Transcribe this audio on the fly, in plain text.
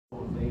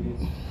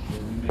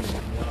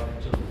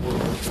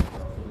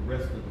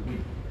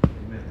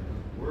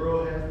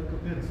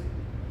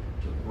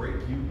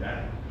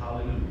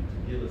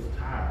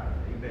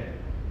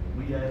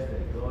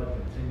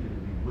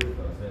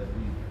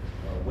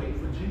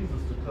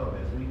come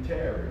as we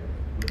tarry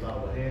with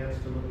our hands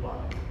to the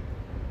plow.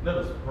 Let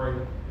us pray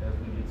as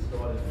we get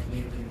started this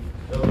evening.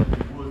 Elder,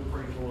 if you would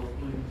pray for us,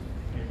 please.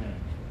 Amen.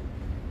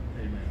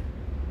 Amen.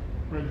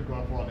 Praise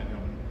God, Father in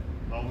heaven.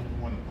 Lord, we just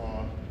want to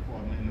pause for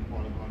a minute,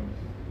 Father God.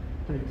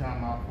 Take time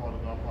out, Father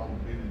God, for our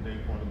busy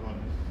day, Father God.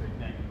 Just say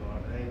thank you,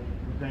 Lord. Thank you.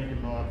 We thank you,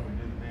 Lord, for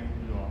just being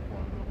who you are,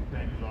 Father God. We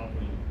thank you, Lord,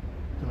 for your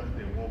touch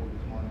that woke us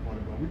this morning,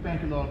 Father God. We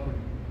thank you, Lord,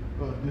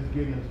 for just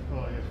getting us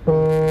as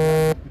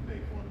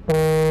today, Father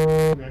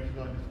God. We ask you,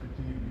 Lord, just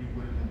continue to be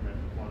with us and bless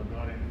us, Father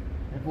God.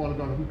 And Father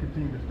God, as we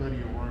continue to study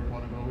your word,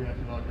 Father God, we ask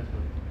you, Lord, just to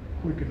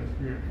quicken the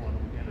spirit, Father,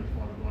 within us,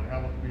 Father God.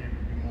 Have us be able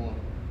to be more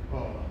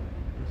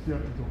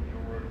receptive to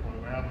your word,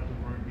 Father God. Have us the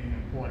word being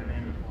important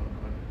in us, Father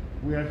God.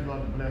 We ask you,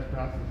 Lord, to bless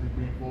pastors who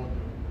bring forward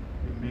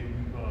to make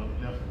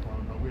lesson,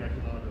 Father God. We ask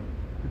you, Lord, to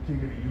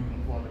continue to use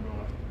them, Father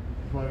God.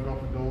 Father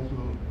God, for those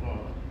who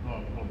are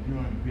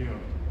viewing via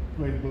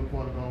Facebook,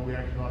 Father God, we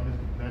ask you, Lord,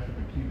 just to bless them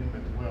and keep them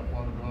as well,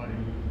 Father God.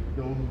 And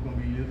those who are going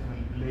to be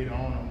listening later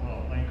on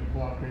Anchor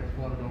Podcast,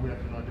 Father God, we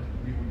ask you, Lord, just to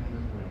be with them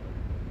as well.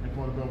 And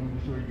Father God, we will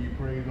sure give you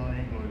praise, honor,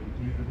 and glory. In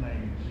Jesus'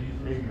 name.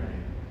 Jesus'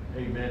 name.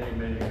 Amen,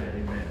 amen, amen,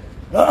 amen.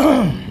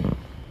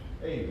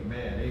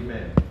 Amen,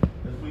 amen.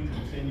 As we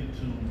continue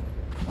to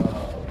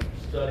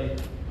study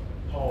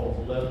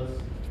Paul's letters,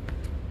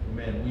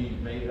 amen, we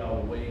made our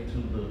way to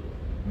the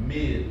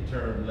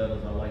mid-term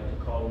letters, I like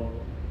to call them.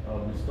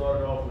 We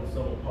started off with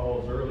some of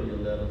Paul's earlier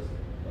letters,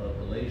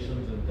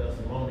 Galatians and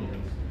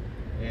Thessalonians,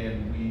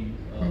 and we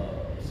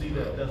see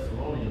that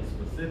Thessalonians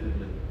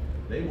specifically,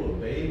 they were a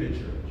baby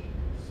church,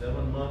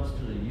 7 months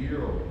to a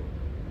year old.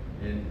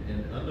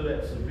 And under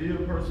that severe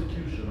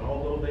persecution,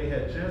 although they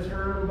had just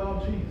heard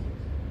about Jesus,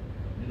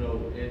 you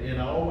know,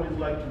 and I always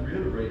like to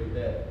reiterate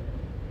that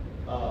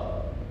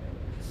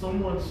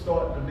someone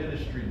starting a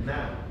ministry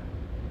now,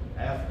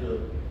 after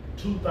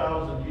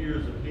 2,000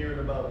 years of hearing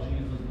about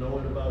Jesus,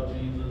 knowing about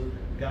Jesus,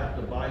 got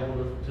the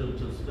Bible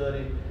to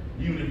study,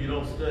 even if you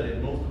don't study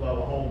it, most of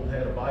our homes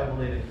had a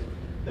Bible in it.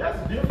 That's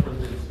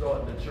different than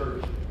starting a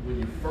church when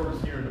you're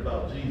first hearing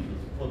about Jesus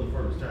for the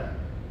first time.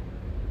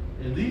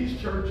 In these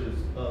churches,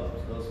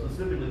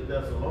 specifically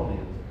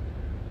Thessalonians,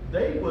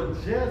 they were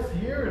just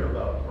hearing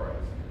about Christ.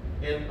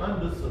 And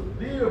under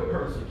severe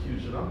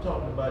persecution, I'm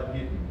talking about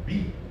getting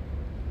beat,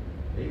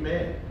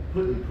 amen,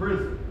 put in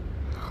prison,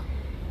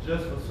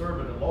 just for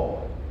serving the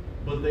Lord.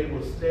 But they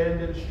were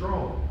standing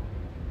strong.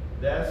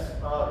 That's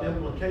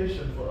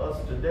implication for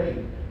us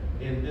today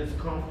in this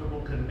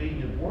comfortable,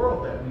 convenient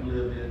world that we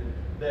live in,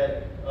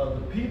 that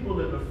the people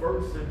in the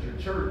first century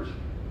church,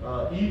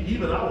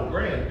 even our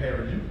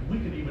grandparents, we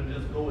could even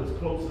just go as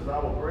close as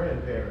our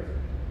grandparents.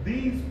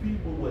 These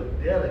people were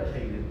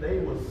dedicated. They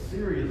were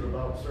serious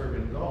about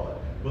serving God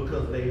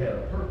because they had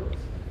a purpose.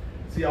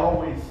 See, I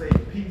always say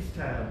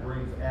peacetime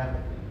brings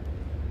apathy.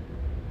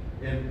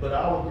 But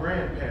our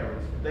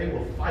grandparents, they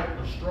were fighting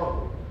the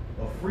struggle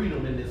of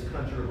freedom in this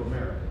country of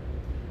America.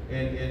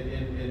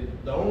 And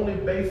the only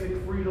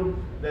basic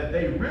freedom that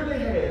they really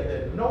had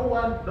that no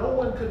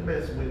one could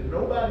mess with,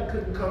 nobody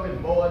couldn't come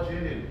and barge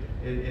in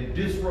and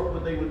disrupt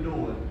what they were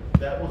doing,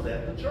 that was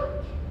at the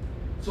church.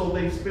 So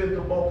they spent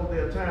the bulk of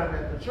their time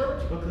at the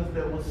church because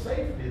there was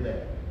safety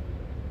there.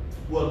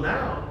 Well,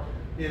 now,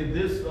 in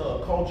this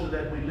culture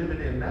that we're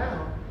living in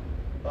now,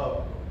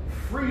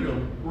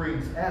 freedom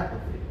brings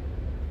apathy.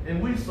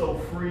 And we so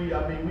free,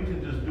 I mean, we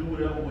can just do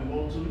whatever we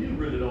want to. You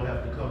really don't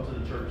have to come to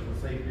the church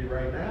for safety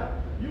right now.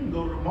 You can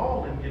go to the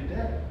mall and get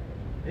that.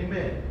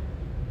 Amen.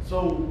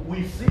 So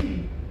we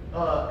see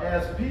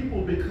as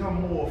people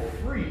become more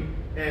free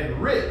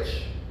and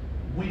rich,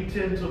 we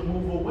tend to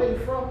move away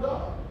from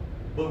God.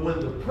 But when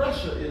the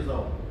pressure is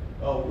on,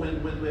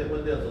 when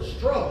there's a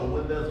struggle,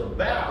 when there's a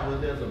battle,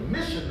 when there's a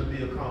mission to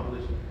be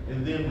accomplished,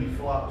 and then we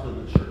flock to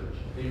the church.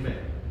 Amen.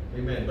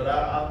 Amen. But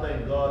I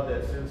thank God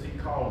that since he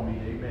called me,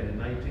 amen, in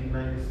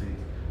 1996,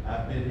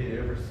 I've been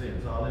here ever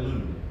since.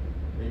 Hallelujah.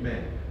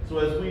 Amen. So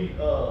as we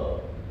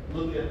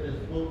look at this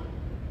book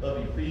of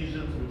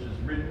Ephesians, which is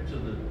written to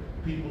the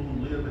people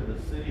who live in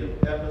the city of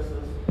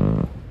Ephesus,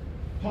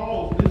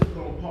 this is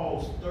on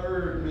Paul's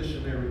third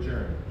missionary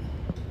journey.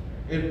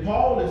 And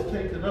Paul is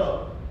taken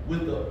up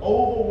with the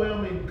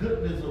overwhelming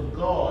goodness of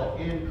God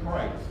in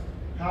Christ,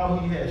 how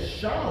he has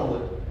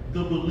showered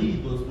the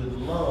believers with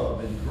love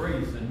and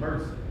grace and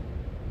mercy.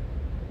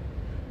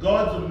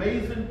 God's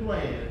amazing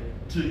plan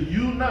to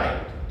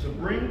unite, to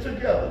bring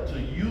together, to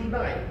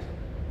unite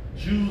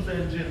Jews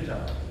and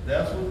Gentiles.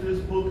 That's what this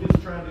book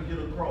is trying to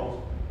get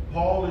across.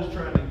 Paul is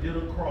trying to get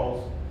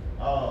across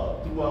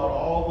throughout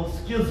all the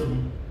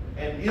schism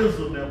and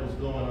ism that was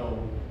going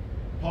on.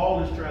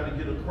 Paul is trying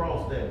to get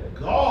across that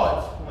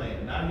God's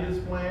plan, not his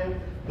plan,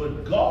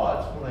 but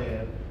God's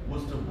plan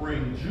was to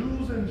bring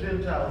Jews and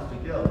Gentiles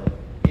together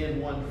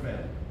in one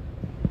family.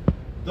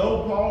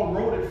 Though Paul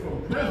wrote it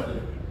from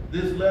prison,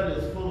 this letter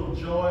is full of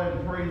joy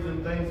and praise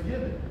and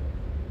thanksgiving,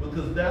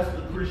 because that's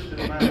the Christian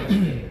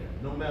mindset.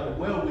 No matter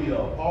where we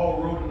are.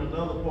 Paul wrote in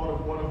another part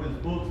of one of his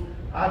books,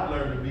 I've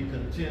learned to be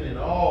content in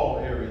all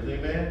areas.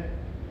 Amen?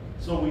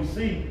 So we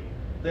see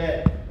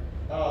that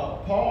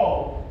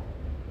Paul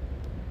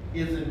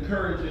is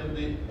encouraging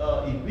the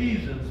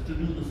Ephesians to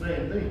do the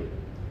same thing.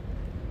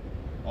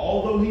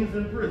 Although he's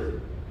in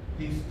prison,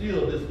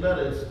 this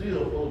letter is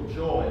still full of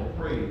joy and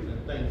praise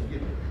and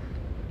thanksgiving.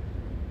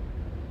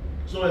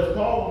 So as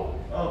Paul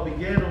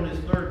began on his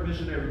third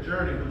missionary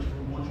journey,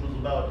 which was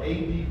about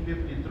AD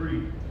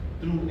 53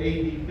 through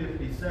AD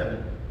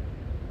 57,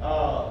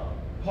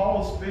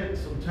 Paul spent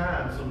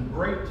some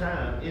great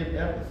time in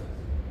Ephesus.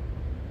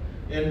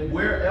 And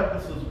where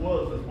Ephesus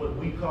was is what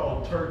we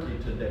call Turkey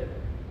today.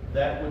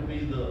 That would be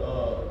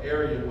the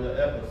area where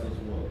Ephesus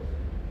was.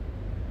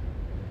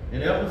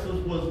 And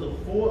Ephesus was the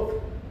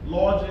fourth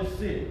largest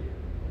city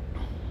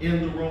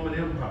in the Roman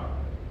Empire.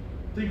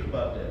 Think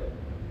about that.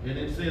 And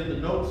it says, the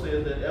note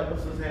says that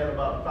Ephesus had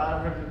about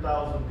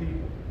 500,000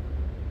 people.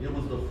 It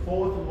was the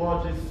fourth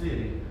largest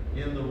city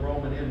in the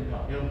Roman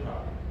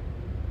Empire.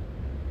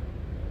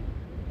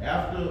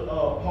 After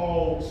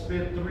Paul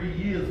spent 3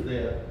 years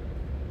there,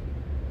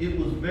 it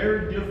was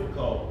very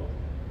difficult,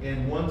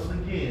 and once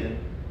again,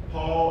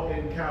 Paul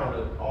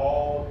encountered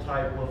all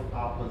type of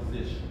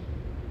opposition.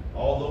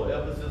 Although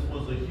Ephesus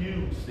was a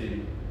huge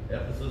city,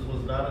 Ephesus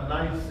was not a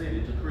nice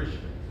city to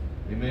Christians.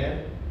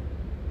 Amen?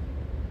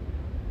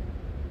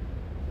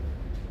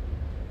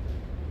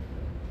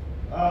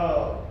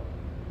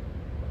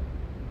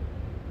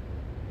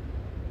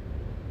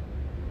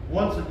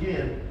 Once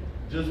again,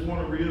 just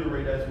want to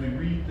reiterate as we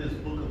read this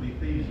book of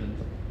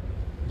Ephesians,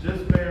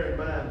 just bear in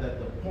mind that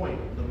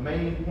the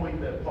main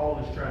point that Paul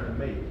is trying to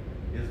make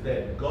is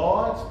that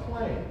God's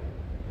plan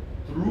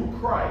through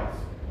Christ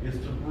is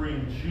to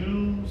bring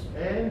Jews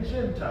and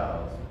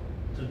Gentiles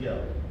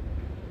together.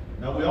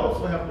 Now we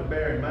also have to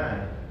bear in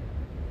mind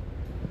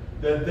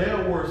that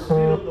there were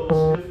still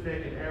those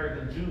stiff-necked and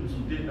arrogant Jews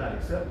who did not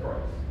accept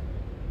Christ.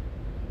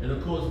 And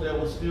of course there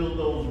were still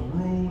those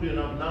rude and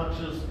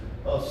obnoxious,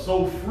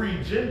 so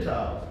free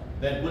Gentiles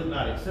that would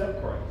not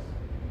accept Christ.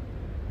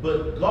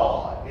 But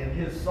God, in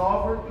his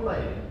sovereign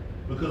plan,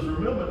 because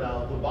remember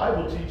now, the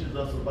Bible teaches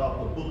us about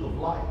the book of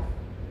life,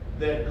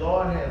 that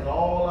God has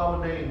all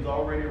our names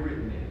already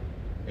written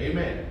in it.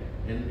 Amen.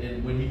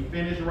 And when he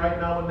finished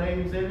writing our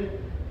names in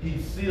it, he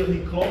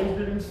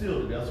closed it and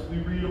sealed it. That's what we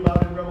read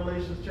about in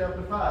Revelation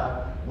chapter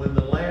 5, when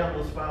the Lamb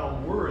was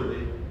found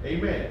worthy.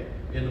 Amen.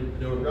 In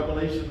the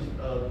Revelation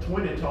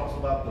 20 talks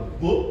about the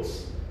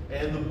books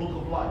and the book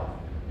of life.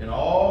 And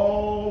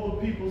all the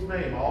people's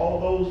name, all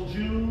those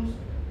Jews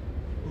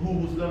who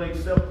was going to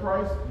accept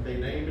Christ, they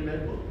named in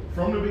that book.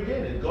 From the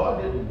beginning,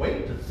 God didn't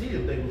wait to see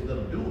if they was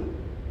going to do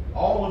it.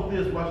 All of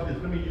this, watch this,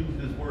 let me use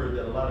this word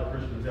that a lot of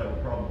Christians have a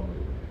problem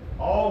with.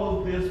 All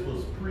of this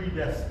was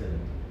predestined.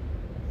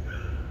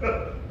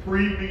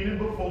 Pre meaning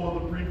before,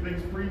 the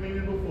prefix pre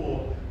meaning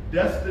before,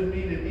 destined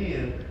meaning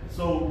end.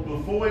 So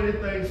before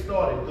anything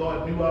started,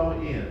 God knew our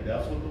end.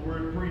 That's what the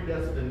word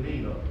predestined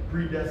means, or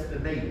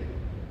predestinated.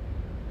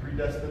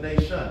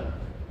 Predestination.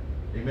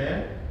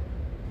 Amen?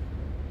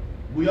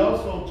 We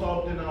also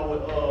talked in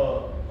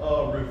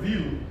our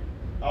review,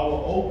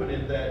 our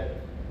opening, that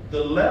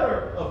the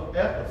letter of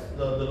Ephesus,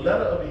 the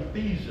letter of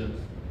Ephesians,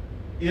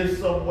 is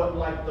somewhat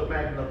like the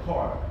Magna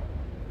Carta.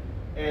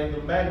 And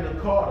the Magna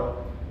Carta,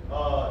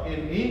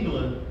 in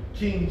England,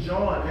 King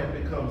John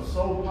had become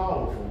so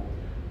powerful,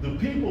 the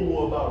people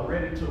were about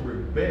ready to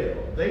rebel.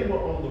 They were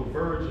on the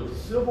verge of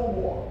civil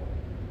war.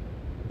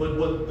 But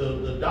what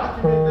the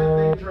document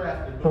that they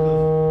drafted,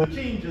 because the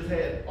king just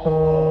had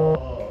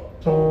total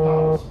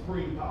power,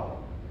 supreme power.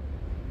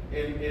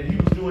 And he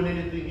was doing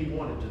anything he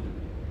wanted to do.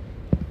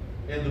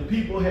 And the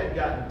people had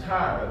gotten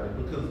tired of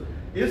it, because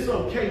it's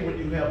okay when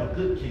you have a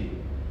good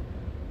king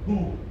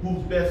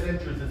whose best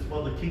interest is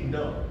for the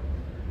kingdom.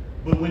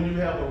 But when you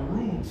have a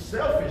rude,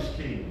 selfish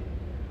king,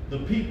 the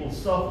people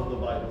suffer, the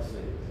Bible says.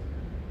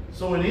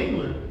 So in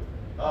England,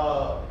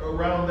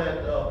 around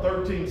that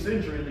 13th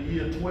century, in the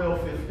year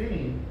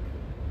 1215,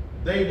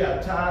 they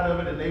got tired of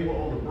it and they were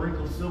on the brink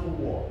of civil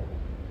war.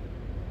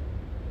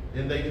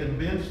 And they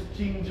convinced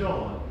King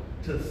John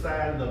to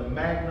sign the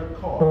Magna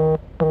Carta,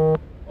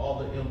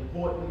 or the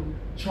important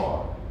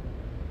charter,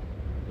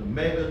 the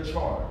mega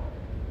charter,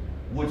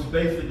 which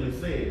basically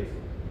says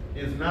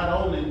is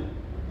not only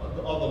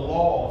are the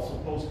laws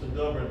supposed to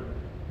govern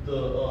the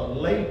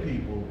lay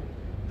people,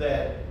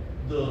 that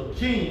the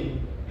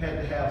king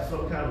had to have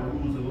some kind of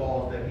rules and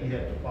laws that he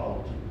had to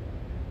follow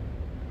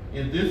too.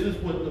 And this is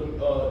what the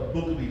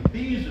book of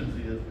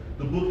Ephesians is.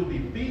 The book of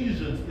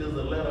Ephesians is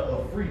a letter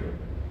of freedom.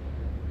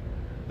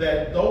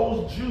 That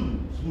those Jews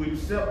who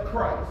accept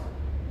Christ,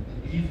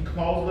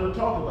 Paul's going to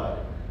talk about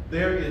it,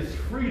 there is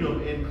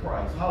freedom in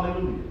Christ.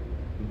 Hallelujah.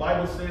 The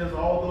Bible says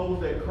all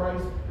those that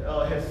Christ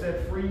has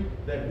set free,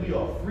 that we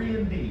are free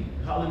indeed.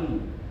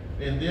 Hallelujah.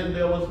 And then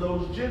there was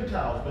those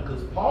Gentiles,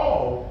 because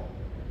Paul,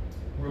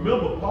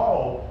 remember,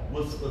 Paul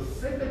was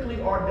specifically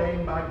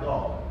ordained by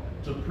God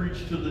to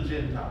preach to the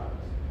Gentiles.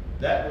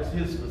 That was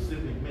his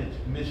specific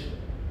mission.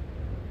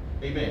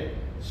 Amen.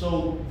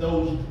 So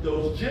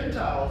those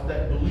Gentiles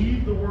that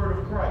believed the word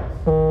of Christ,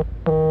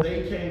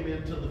 they came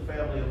into the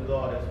family of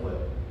God as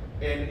well.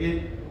 And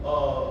it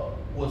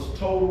was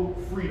total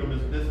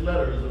freedom. This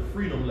letter is a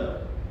freedom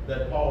letter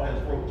that Paul has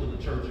wrote to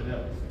the church in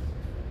Ephesus.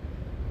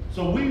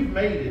 So we've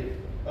made it.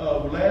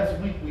 Last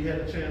week we had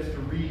a chance to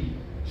read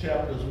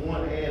chapters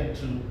 1 and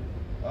 2.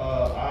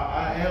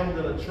 I am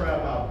going to try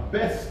my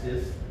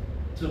bestest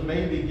to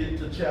maybe get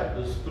to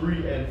chapters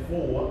 3 and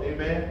 4.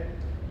 Amen.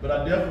 But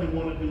I definitely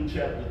want to do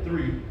chapter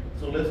 3.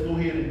 So let's go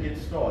ahead and get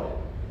started.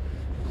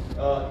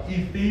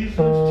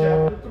 Ephesians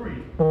chapter 3.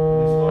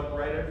 We're starting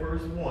right at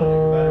verse 1.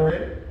 Everybody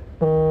ready?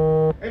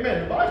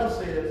 Amen. The Bible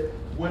says,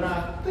 when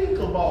I think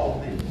of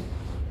all this.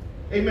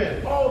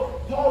 Amen.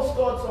 Paul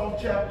starts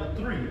off chapter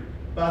 3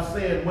 by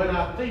saying, when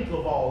I think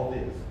of all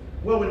this.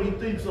 Well, when he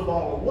thinks of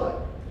all of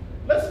what?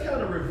 Let's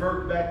kind of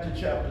revert back to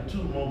chapter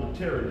 2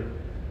 momentarily.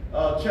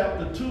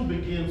 Chapter 2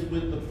 begins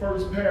with the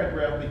first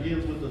paragraph,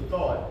 begins with the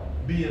thought,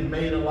 being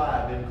made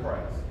alive in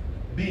Christ.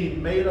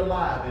 Being made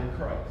alive in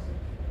Christ.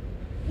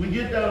 We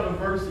get down to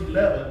verse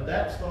 11,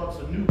 that starts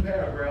a new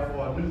paragraph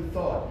or a new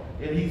thought.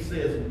 And he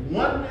says,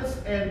 oneness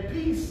and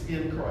peace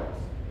in Christ.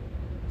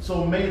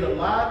 So made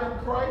alive in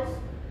Christ.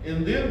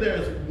 And then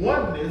there's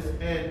oneness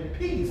and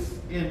peace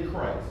in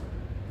Christ.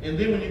 And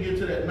then when you get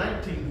to that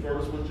 19th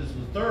verse, which is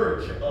the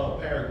third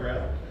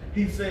paragraph,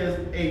 he says,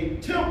 a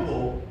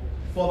temple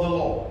for the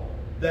Lord.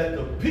 That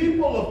the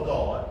people of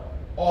God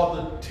are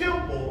the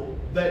temple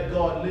that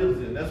God lives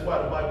in. That's why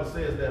the Bible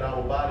says that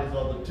our bodies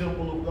are the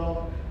temple of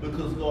God,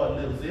 because God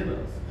lives in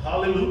us.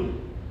 Hallelujah.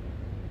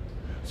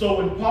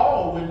 So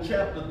when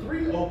chapter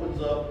 3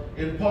 opens up,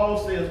 and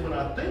Paul says, when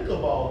I think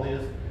of all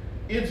this,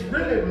 it's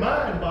really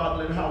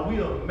mind-boggling how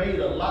we are made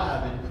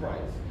alive in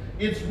Christ.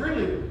 It's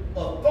really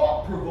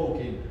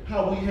thought-provoking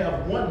how we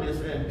have oneness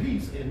and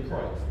peace in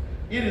Christ.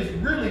 It is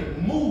really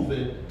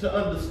moving to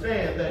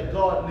understand that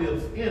God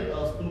lives in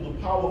us through the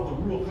power of the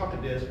Ruach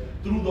HaKodesh,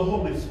 through the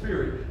Holy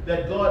Spirit,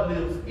 that God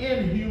lives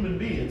in human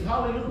beings.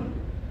 Hallelujah.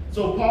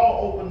 So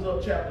Paul opens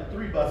up chapter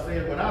 3 by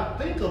saying, when I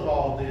think of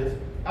all this,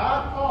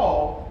 I,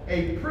 Paul,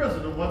 a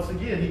prisoner. Once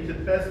again, he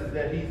confesses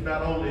that he's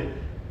not only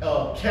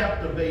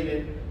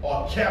captivated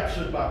or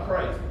captured by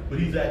Christ, but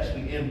he's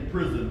actually in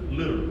prison,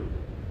 literally.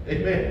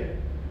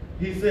 Amen.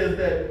 He says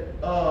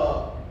that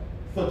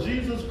for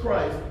Jesus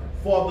Christ,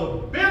 for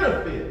the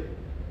benefit,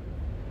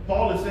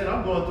 Paul is saying,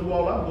 I'm going through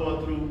all I'm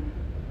going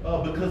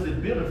through because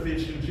it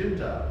benefits you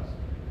Gentiles.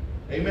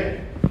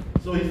 Amen.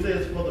 So he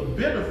says, for the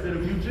benefit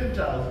of you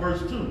Gentiles,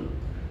 verse 2.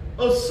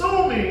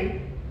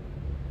 Assuming,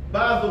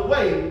 by the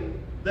way,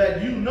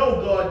 that you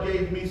know God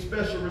gave me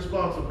special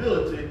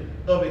responsibility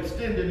of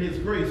extending his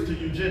grace to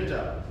you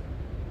Gentiles.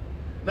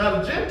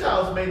 Now the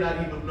Gentiles may not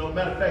even know.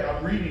 Matter of fact,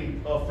 I'm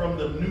reading from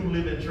the New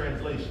Living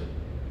Translation.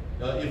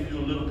 If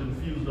you're a little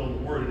confused on the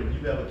word, and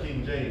if you have a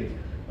King James,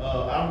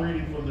 I'm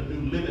reading from the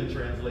New Living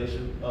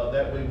Translation.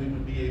 That way we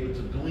would be able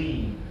to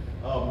glean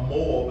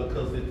more,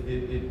 because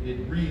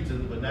it reads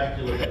in the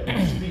vernacular that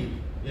we speak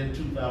in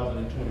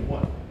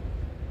 2021.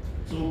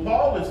 So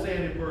Paul is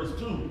saying in verse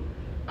 2,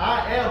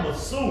 I am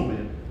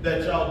assuming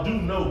that y'all do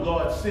know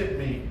God sent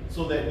me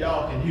so that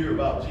y'all can hear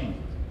about Jesus.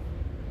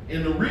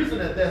 And the reason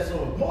that that's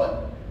so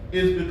important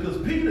is because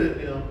Peter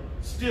and them,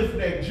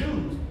 stiff-necked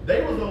Jews,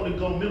 they was only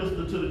going to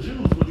minister to the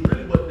Jews, was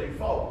really what they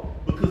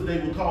fought, because they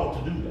were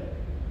called to do that.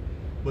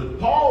 But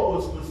Paul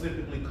was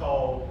specifically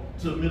called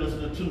to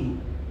minister to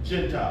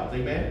Gentiles.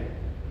 Amen?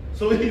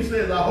 So he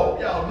says, I hope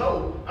y'all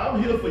know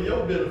I'm here for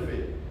your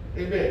benefit.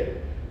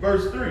 Amen.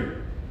 Verse 3.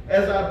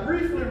 As I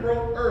briefly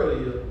wrote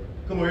earlier,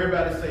 come on,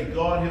 everybody say,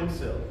 God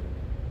himself.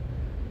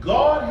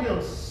 God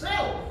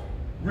himself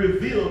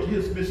revealed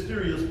his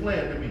mysterious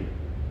plan to me.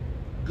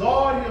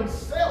 God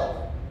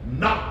himself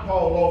knocked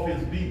Paul off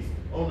his beast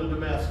on the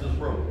Damascus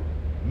road,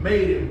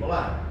 made him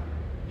blind.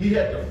 He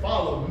had to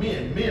follow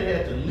men. Men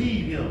had to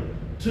lead him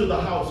to the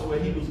house where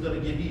he was going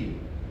to get healed.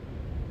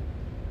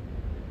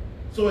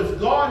 So it's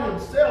God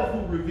himself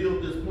who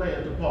revealed this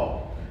plan to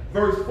Paul.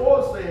 Verse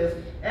 4 says,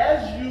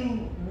 as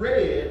you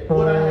read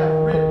what I have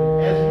written,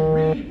 as you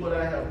read what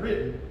I have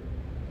written,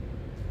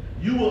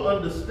 you will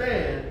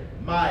understand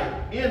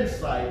my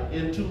insight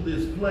into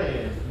this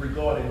plan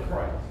regarding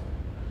Christ.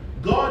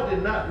 God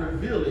did not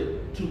reveal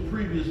it to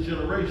previous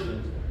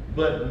generations,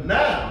 but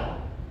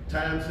now,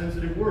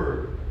 time-sensitive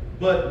word,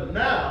 but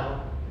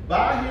now,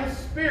 by his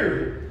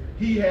Spirit,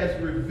 he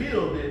has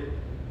revealed it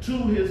to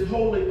his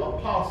holy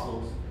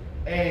apostles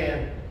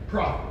and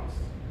prophets,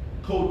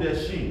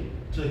 Kodeshim,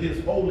 to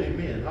his holy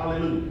men,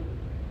 hallelujah,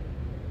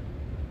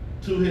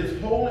 to his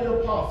holy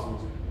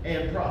apostles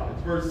and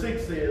prophets. Verse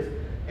 6 says,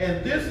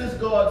 and this is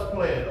God's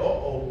plan.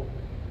 Uh-oh.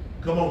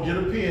 Come on, get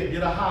a pen,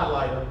 get a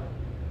highlighter.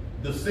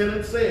 The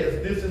sentence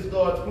says, this is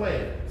God's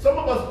plan. Some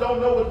of us don't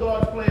know what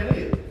God's plan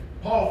is.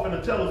 Paul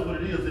finna tell us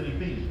what it is in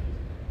Ephesians.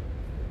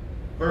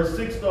 Verse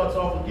 6 starts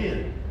off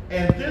again.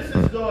 And this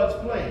is God's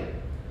plan.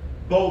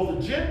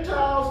 Both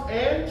Gentiles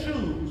and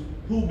Jews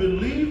who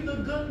believe the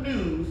good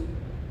news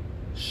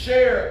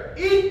share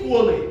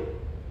equally.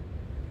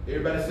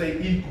 Everybody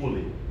say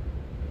equally.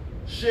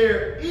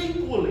 Share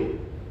equally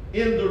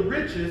in the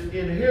riches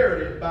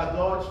inherited by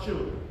God's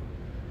children.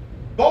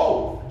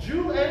 Both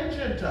Jew and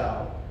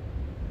Gentile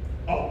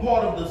are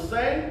part of the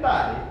same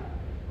body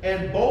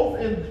and both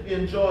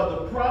enjoy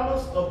the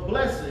promise of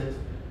blessings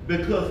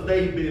because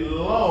they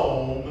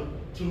belong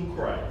to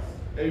Christ.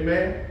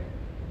 Amen.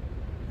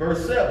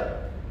 Verse 7.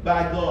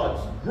 By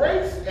God's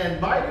grace and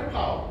mighty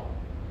power,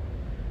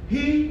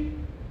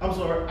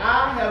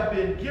 I have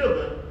been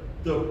given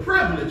the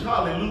privilege,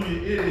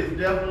 hallelujah, it is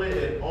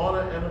definitely an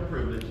honor and a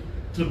privilege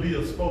to be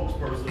a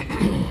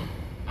spokesperson.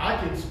 I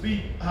can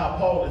speak how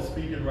Paul is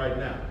speaking right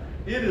now.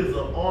 It is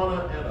an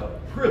honor and a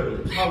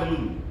privilege,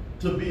 hallelujah,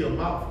 to be a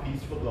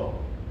mouthpiece for God,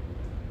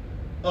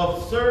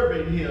 of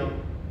serving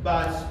him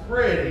by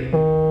spreading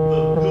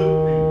the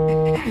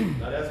good news.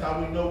 Now that's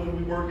how we know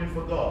when we're working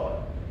for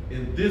God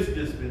in this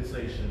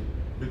dispensation,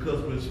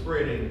 because we're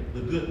spreading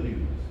the good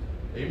news.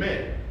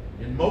 Amen.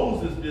 In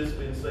Moses'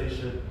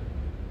 dispensation,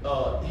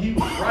 he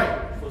was right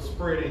for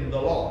spreading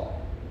the law.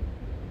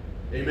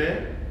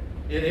 Amen.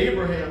 In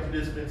Abraham's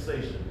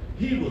dispensation,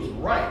 he was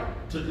right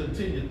to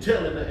continue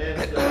telling the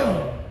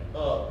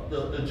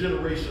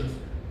generations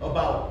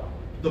about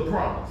the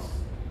promise.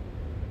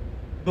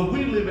 But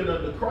we live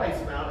under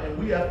Christ now, and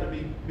we have to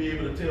be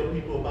able to tell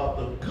people about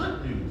the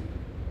good news.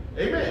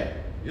 Amen.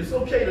 It's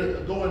okay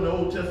to go in the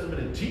Old Testament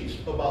and teach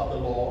about the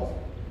laws,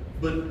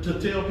 but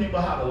to tell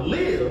people how to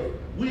live,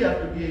 we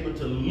have to be able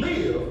to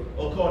live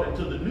according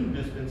to the new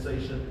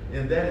dispensation,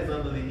 and that is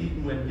under the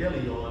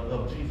evangelion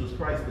of Jesus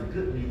Christ, the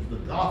good news, the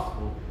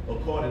gospel,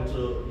 according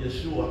to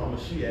Yeshua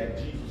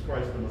HaMashiach, Jesus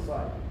Christ the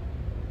Messiah.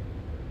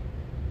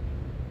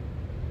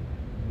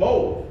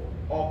 Both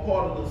are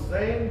part of the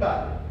same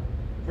body.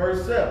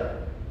 Verse 7.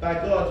 By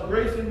God's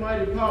grace and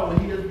mighty power,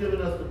 he has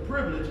given us the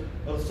privilege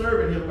of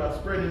serving him by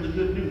spreading the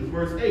good news.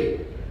 Verse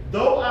 8.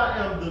 Though I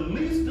am the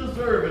least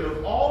deserving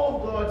of all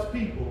of God's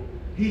people,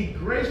 he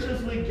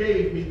graciously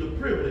gave me the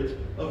privilege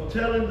of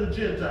telling the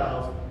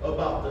Gentiles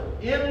about the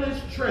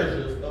endless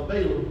treasures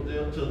available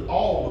to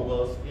all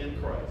of us in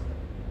Christ.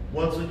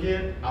 Once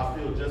again, I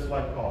feel just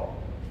like Paul.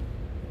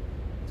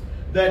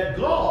 That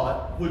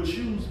God would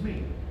choose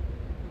me.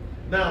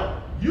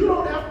 Now, you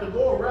don't have to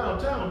go around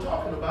town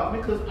talking about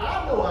me, because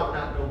I know I'm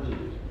not no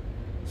good.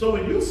 So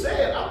when you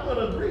say it, I'm going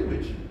to agree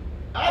with you.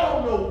 I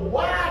don't know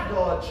why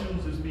God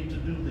chooses me to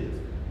do this.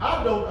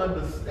 I don't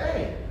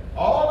understand.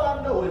 All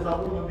I know is I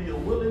want to be a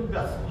willing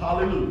vessel.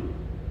 Hallelujah.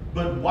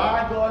 But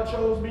why God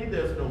chose me,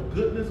 there's no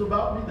goodness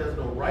about me. There's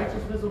no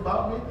righteousness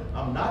about me.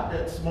 I'm not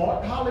that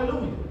smart.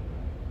 Hallelujah.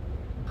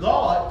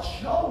 God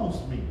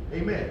chose me.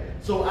 Amen.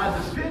 So I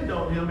depend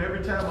on him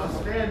every time I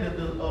stand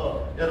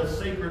at a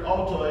sacred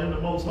altar in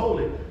the most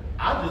holy.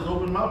 I just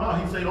open my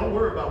mouth. He say, don't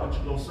worry about what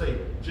you're going to say.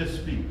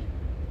 Just speak.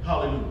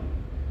 Hallelujah.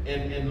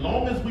 And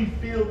long as we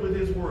filled with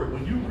his word,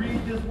 when you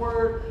read his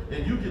word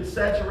and you get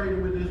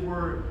saturated with his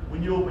word,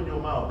 when you open your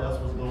mouth, that's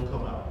what's going to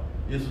come out.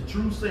 It's a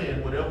true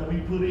saying, whatever we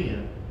put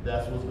in,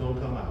 that's what's going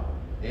to come out.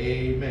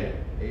 Amen.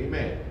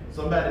 Amen.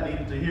 Somebody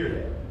needed to hear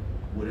that.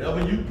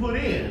 Whatever you put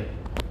in,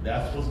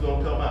 that's what's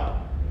going to come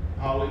out.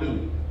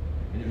 Hallelujah.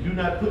 And if you're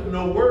not putting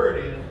no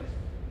word in,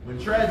 when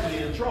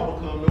tragedy and trouble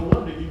come, no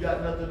wonder you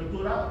got nothing to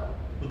put out,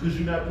 because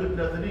you're not putting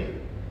nothing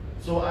in.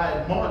 So I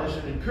admonish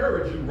and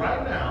encourage you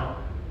right now,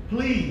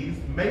 please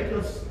make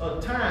us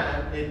a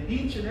time in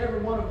each and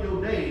every one of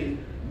your days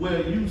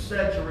where you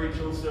saturate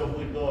yourself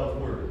with God's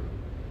word.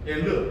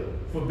 And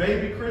look, for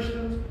baby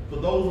Christians, for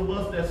those of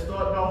us that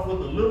started off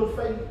with a little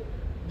faith,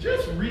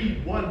 just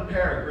read one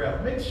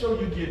paragraph. Make sure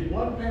you get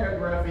one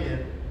paragraph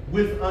in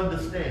with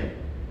understanding.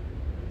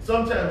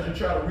 Sometimes you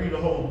try to read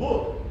a whole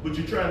book, but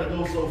you're trying to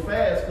go so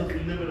fast because we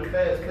live in a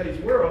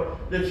fast-paced world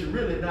that you're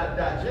really not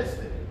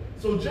digesting it.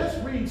 So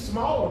just read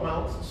small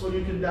amounts so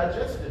you can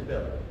digest it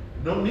better.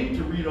 No need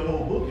to read a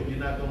whole book if you're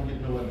not going to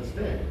get no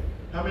understanding.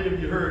 How many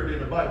of you heard in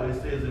the Bible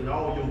it says, in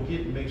all you'll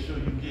get, make sure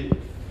you get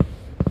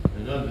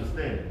an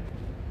understanding?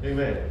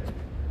 Amen.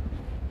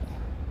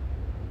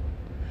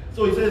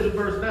 So he says in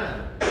verse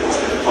 9.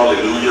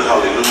 Hallelujah,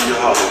 hallelujah,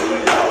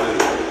 hallelujah,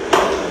 hallelujah.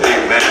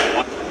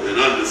 Amen. And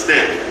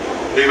understanding.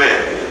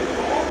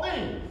 Amen. All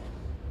things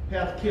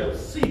hath kept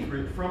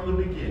secret from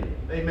the beginning.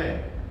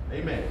 Amen.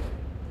 Amen.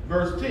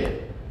 Verse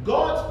 10.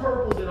 God's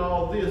purpose in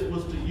all this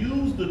was to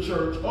use the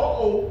church.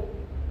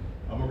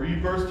 I'm going to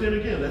read verse 10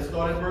 again. Let's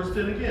start at verse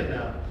 10 again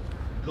now.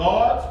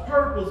 God's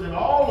purpose in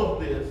all of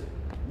this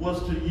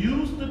was to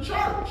use the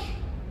church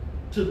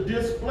to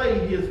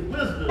display his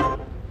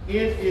wisdom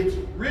in its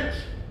rich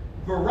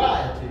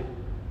variety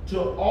to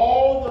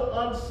all the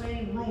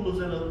unseen rulers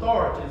and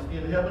authorities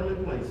in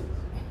heavenly places.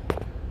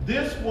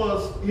 This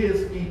was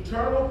his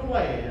eternal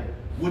plan,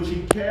 which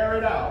he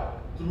carried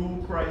out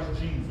through Christ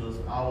Jesus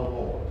our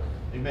Lord.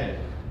 Amen.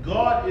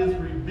 God is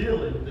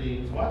revealing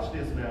things. Watch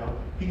this now.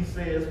 He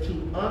says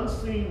to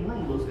unseen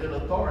rulers and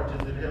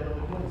authorities in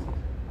heavenly places.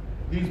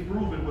 He's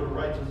proving what a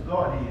righteous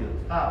God he is.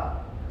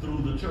 How?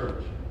 Through the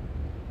church.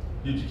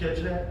 Did you catch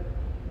that?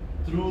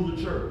 Through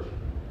the church.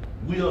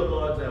 We are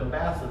God's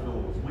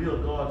ambassadors. We are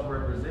God's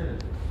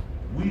representatives.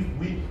 We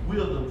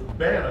are the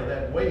banner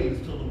that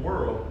waves to the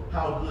world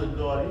how good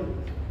God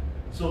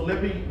is. So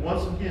let me,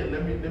 once again,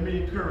 let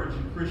me encourage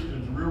you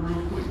Christians real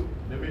quick.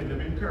 Let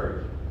me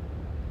encourage you.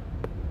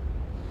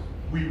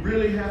 We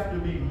really have to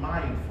be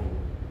mindful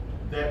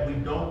that we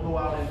don't go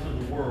out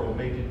into the world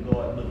making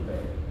God look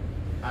bad,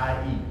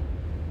 i.e.,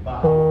 by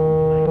our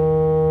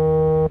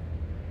complaining.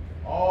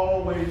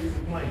 Always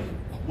complaining.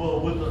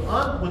 Well, what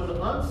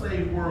the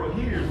unsaved world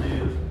hears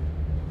is,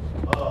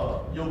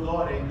 your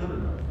God ain't good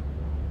enough.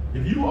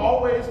 If you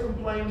always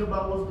complain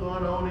about what's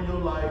going on in your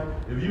life,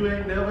 if you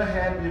ain't never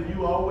happy, if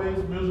you always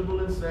miserable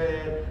and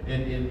sad,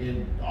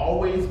 and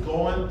always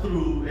going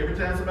through, every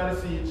time somebody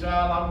see a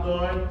child, I'm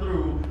going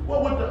through.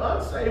 Well, what the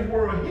unsaved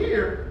world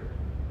hear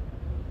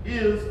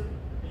is,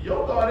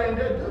 your God ain't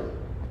that good.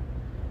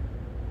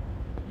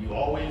 You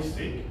always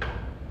sick.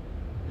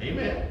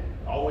 Amen.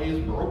 Always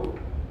broke.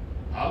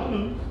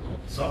 Hallelujah.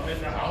 Something in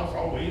the house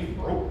always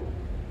broke.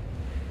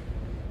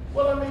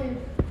 Well, I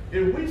mean,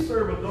 if we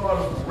serve a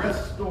God of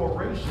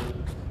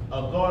restoration,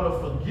 a God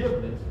of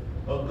forgiveness,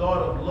 a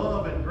God of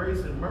love and grace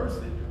and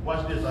mercy,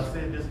 watch this, I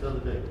said this the other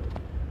day.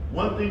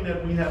 One thing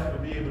that we have to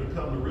be able to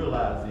come to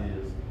realize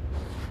is,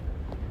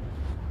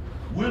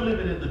 we're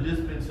living in the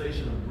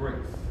dispensation of grace.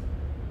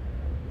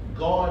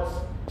 God's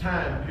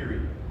time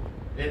period.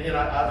 And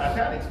I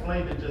kind of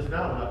explained it just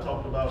now when I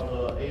talked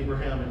about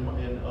Abraham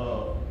and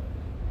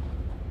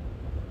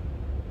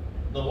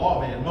the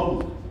lawman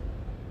Moses.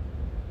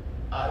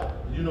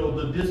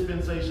 The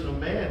dispensation of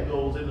man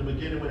goes in the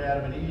beginning with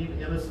Adam and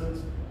Eve,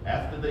 innocence,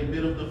 after they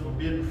bit of the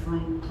forbidden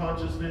fruit,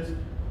 consciousness,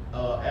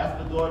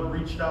 after God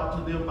reached out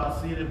to them by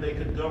seeing if they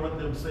could govern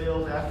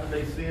themselves after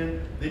they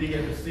sinned, then he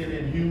had to send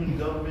in human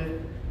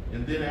government,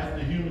 and then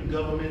after human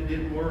government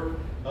didn't work,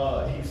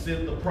 he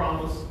sent the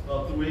promise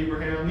through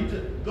Abraham.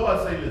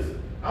 God said,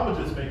 listen, I'm going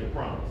to just make a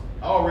promise.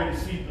 I already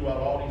see throughout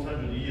all these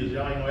hundreds of years,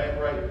 y'all ain't going to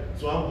act right,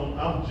 so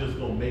I'm just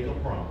going to make a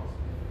promise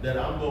that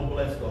I'm going to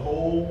bless the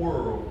whole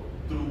world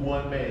through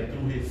one man,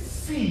 through his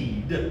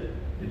seed.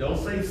 It don't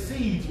say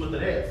seeds with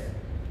an S.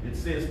 It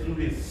says through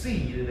his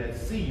seed, and that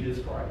seed is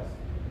Christ.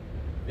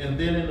 And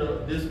then in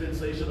the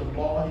dispensation of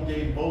law, he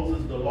gave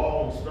Moses the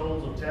law on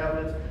stones of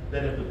tablets,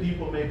 that if the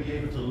people may be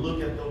able to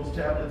look at those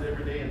tablets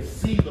every day and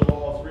see the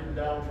laws written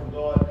down from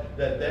God,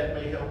 that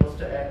may help us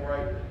to act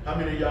right. How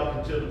many of y'all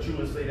can tell the truth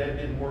and say that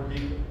didn't work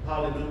either?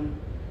 Hallelujah.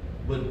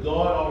 But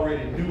God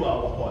already knew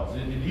our hearts.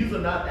 And these are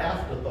not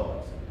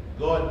afterthoughts.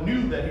 God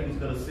knew that he was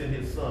going to send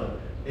his son.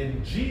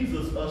 And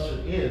Jesus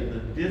ushered in the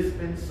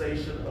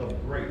dispensation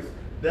of grace.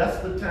 That's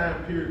the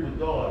time period with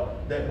God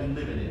that we're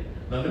living in.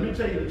 Now let me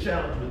tell you the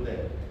challenge with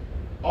that.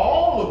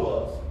 All of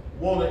us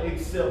want to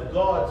accept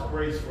God's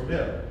grace from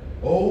heaven.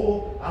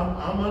 Oh,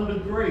 I'm under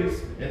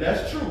grace, and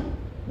that's true.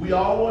 We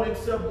all want to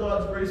accept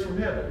God's grace from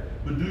heaven.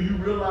 But do you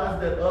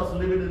realize that us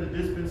living in the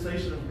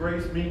dispensation of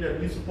grace means that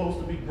we're supposed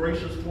to be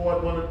gracious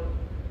toward one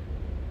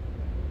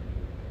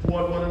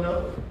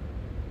another?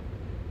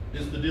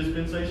 It's the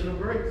dispensation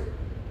of grace,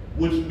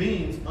 which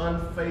means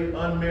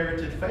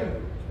unmerited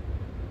favor.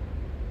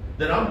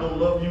 That I'm going to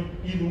love you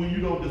even when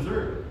you don't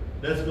deserve it.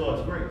 That's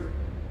God's grace.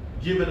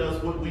 Giving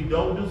us what we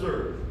don't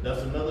deserve.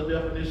 That's another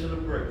definition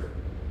of grace.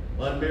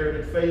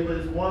 Unmerited favor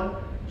is one.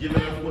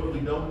 Giving us what we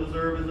don't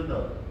deserve is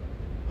another.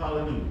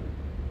 Hallelujah.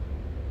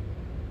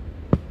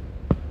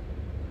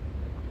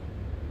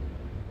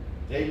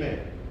 Amen.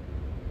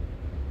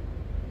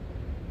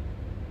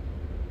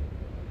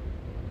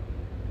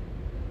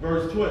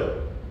 Verse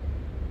 12.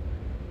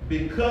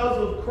 Because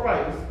of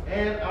Christ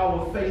and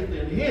our faith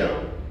in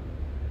him,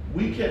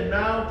 we can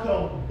now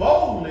come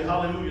boldly,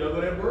 hallelujah, I'll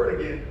go that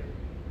word again,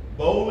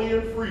 boldly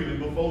and freely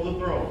before the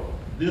throne.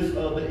 This, the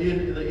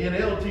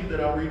NLT that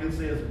I'm reading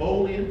says,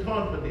 boldly and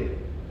confident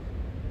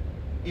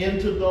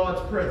into God's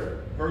presence.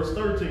 Verse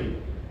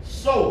 13.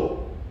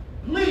 So,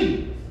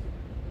 please,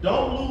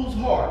 don't lose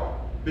heart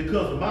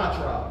because of my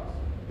trials.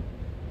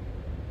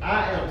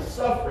 I am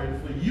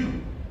suffering for you,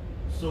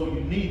 so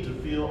you need to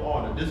feel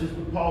honored. This is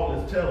what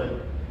Paul is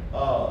telling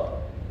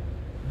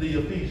the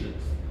Ephesians.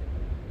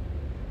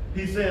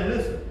 He's saying,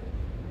 listen,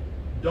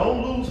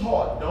 don't lose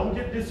heart. Don't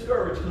get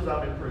discouraged because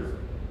I'm in prison.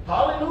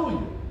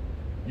 Hallelujah.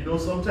 You know,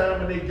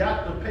 sometimes when they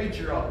got the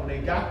patriarch, when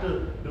they got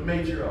the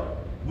matriarch,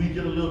 we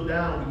get a little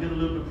down, we get a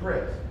little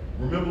depressed.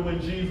 Remember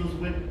when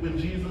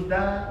Jesus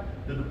died,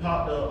 the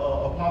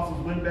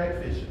apostles went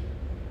back fishing.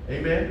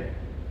 Amen.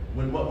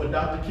 When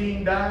Dr.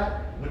 King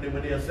died,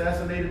 when they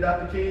assassinated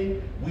Dr.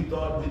 King, we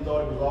thought it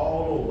was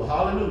all over.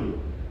 Hallelujah.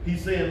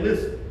 He's saying,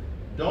 listen,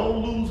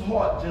 don't lose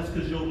heart just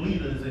because your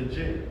leader is in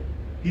jail.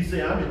 He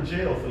said, I'm in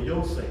jail for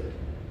your sake.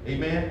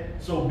 Amen.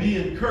 So be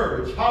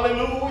encouraged.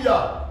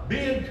 Hallelujah. Be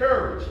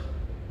encouraged.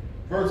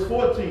 Verse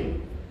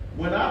 14.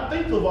 When I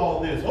think of all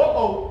this,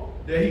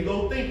 there he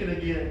go thinking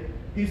again.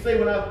 He said,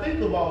 when I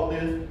think of all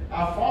this,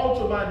 I fall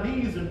to my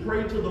knees and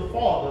pray to the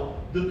Father,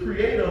 the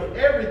creator of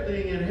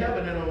everything in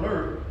heaven and on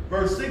earth.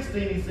 Verse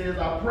 16, he says,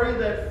 I pray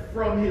that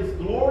from his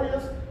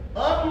glorious,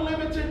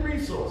 unlimited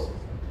resources,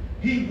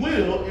 he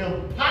will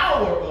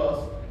empower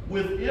us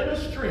with inner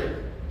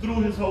strength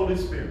through his Holy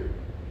Spirit.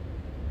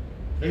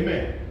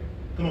 Amen.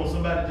 Come on,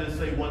 somebody just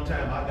say one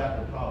time, I got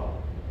the power.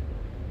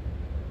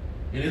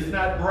 And it's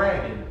not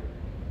bragging.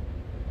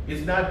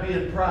 It's not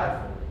being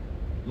prideful.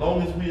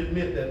 Long as we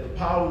admit that the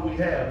power we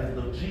have is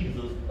the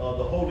Jesus,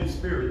 the Holy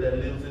Spirit that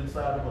lives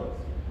inside of us.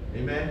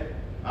 Amen.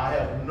 I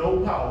have no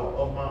power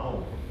of my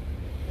own.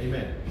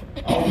 Amen.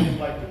 I always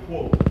like to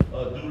quote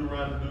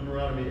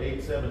Deuteronomy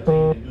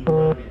 8:17 and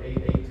Deuteronomy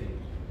 8:18.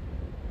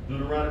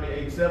 Deuteronomy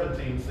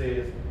 8:17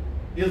 says,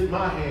 "It's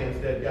my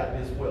hands that got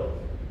this wealth."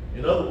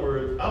 In other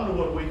words, I'm the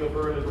one who wake up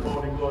early in the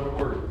morning going to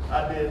work.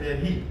 I did that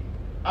heat.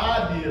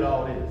 I did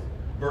all this.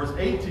 Verse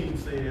 18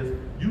 says,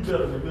 you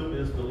better remember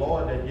it's the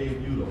Lord that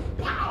gave you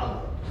the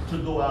power to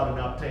go out and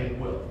obtain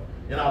wealth.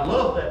 And I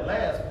love that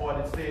last part.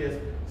 It says,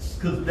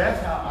 because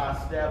that's how I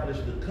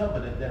established the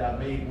covenant that I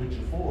made with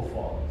your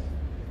forefathers.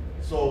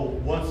 So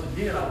once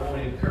again, I want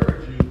to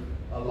encourage you,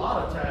 a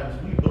lot of times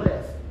we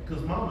blessed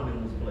because Mama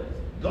them was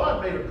blessed.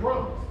 God made a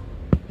promise.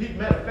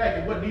 Matter of fact,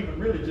 it wasn't even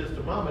really just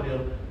to Mama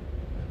them.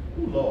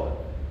 Ooh, Lord.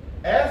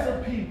 As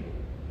a people,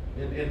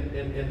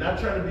 and not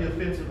trying to be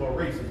offensive or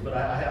racist, but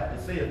I have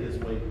to say it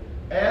this way.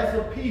 As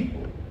a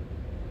people,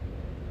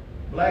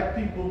 black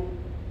people,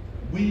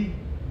 we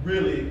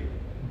really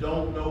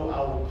don't know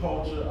our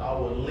culture,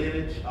 our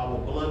lineage, our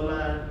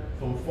bloodline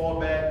from far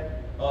back.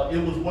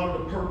 It was one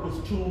of the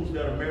purpose tools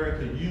that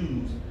America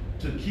used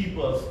to keep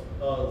us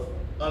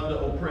under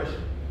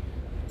oppression.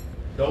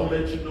 Don't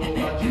let you know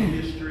about your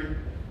history.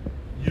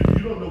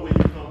 You don't know where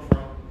you come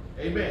from.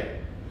 Amen.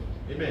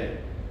 Amen.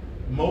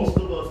 Most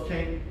of us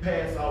can't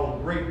pass our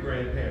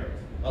great-grandparents.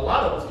 A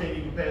lot of us can't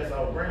even pass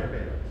our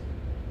grandparents.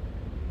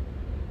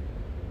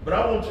 But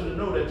I want you to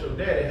know that your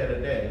daddy had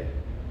a daddy,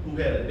 who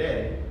had a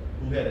daddy,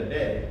 who had a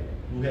daddy,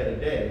 who had a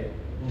daddy,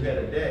 who had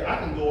a daddy. I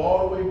can go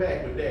all the way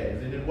back with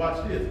daddies. And then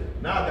watch this.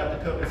 Now I got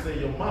to come and say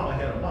your mama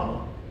had a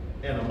mama,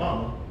 and a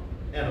mama,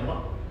 and a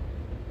mama.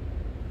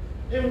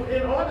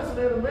 And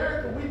honestly, in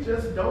America, we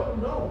just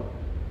don't know.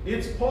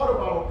 It's part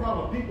of our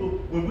problem. People,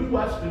 when we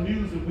watch the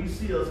news and we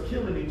see us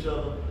killing each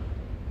other,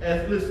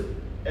 as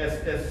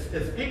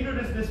ignorant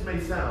as this may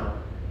sound,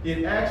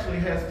 it actually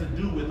has to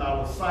do with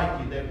our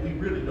psyche that we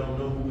really don't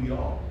know who we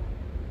are.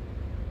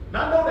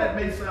 Now, I know that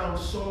may sound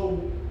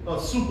so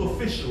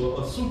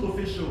superficial, a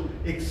superficial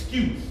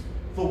excuse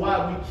for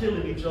why we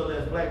killing each other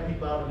as black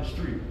people out in the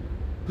street.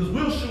 Because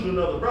we'll shoot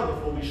another brother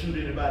before we shoot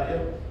anybody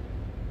else.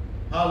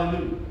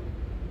 Hallelujah.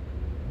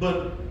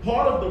 But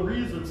part of the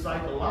reason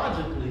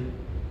psychologically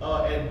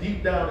and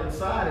deep down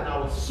inside in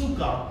our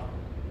sukkah,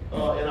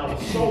 in our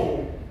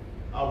soul,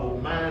 our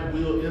mind,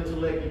 will,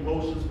 intellect,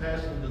 emotions,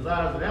 passions,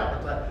 desires, and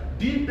appetite,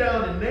 deep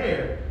down in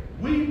there,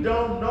 we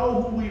don't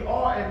know who we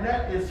are, and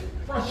that is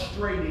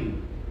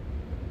frustrating.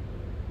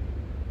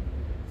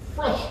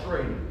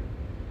 Frustrating.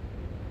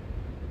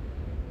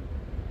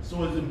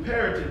 So it's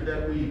imperative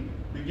that we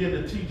begin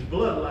to teach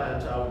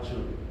bloodline to our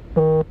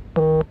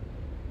children.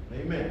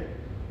 Amen.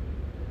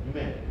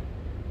 Amen.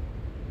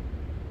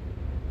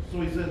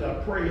 So he says, I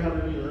pray,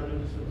 hallelujah.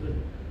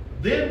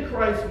 Then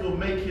Christ will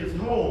make his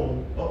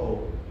home,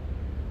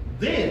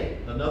 then,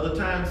 another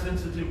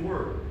time-sensitive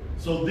word.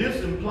 So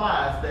this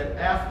implies that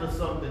after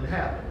something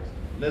happens.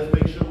 Let's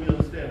make sure we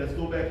understand. Let's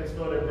go back and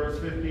start at verse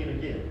 15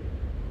 again.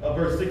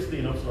 Verse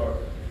 16, I'm sorry.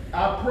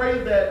 I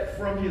pray that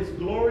from his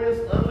glorious,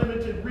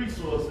 unlimited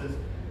resources,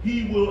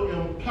 he will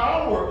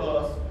empower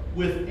us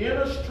with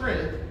inner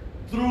strength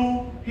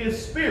through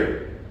his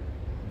Spirit.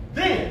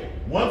 Then,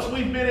 once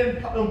we've been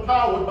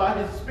empowered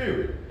by his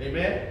Spirit,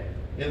 amen,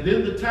 and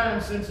then the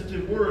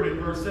time-sensitive word in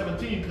verse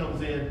 17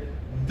 comes in,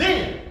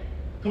 then,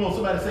 come on,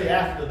 somebody say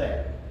after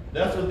that.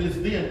 That's what this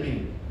then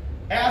means.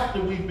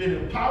 After we've been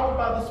empowered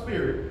by the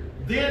Spirit,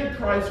 then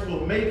Christ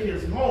will make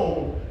his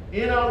home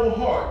in our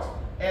hearts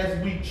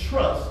as we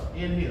trust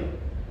in him.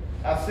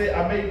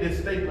 I made this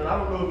statement. I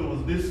don't know if it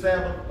was this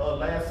Sabbath,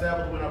 last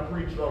Sabbath when I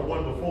preached, or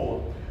one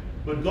before,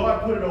 but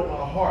God put it on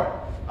my heart.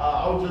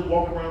 I was just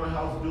walking around the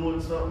house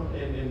doing something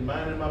and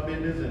minding my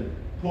business, and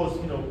of course,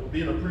 you know,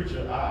 being a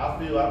preacher, I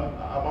feel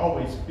I'm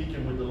always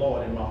speaking with the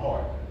Lord in my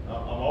heart. I'm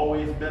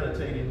always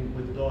meditating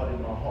with God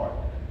in my heart.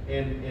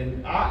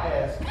 And I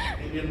asked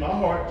in my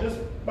heart, just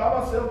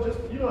by myself, just,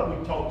 you know how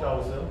we talk to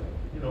ourselves,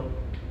 you know.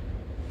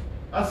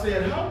 I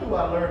said, how do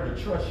I learn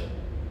to trust you?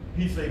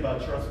 He said, by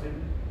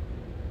trusting.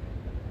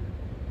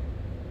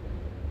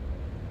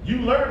 You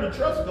learn to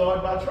trust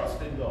God by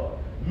trusting God.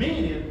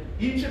 Meaning,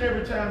 each and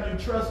every time you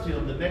trust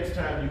him, the next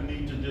time you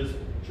need to just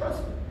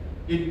trust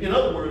him. In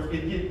other words,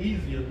 it gets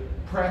easier.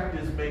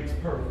 Practice makes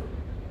perfect.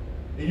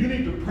 And you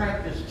need to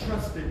practice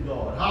trusting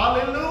God.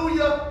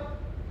 Hallelujah!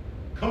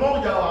 Come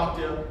on, y'all out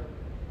there.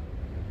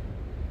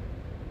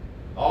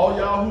 All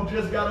y'all who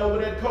just got over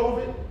that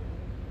COVID,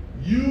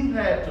 you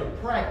had to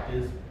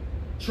practice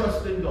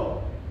trusting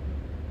God.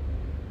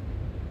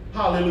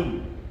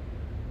 Hallelujah.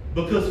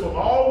 Because from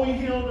all we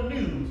hear on the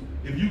news,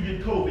 if you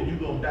get COVID, you're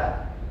going to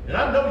die. And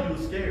I know you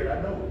were scared.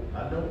 I know it.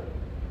 I know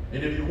it.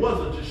 And if you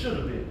wasn't, you should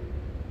have been.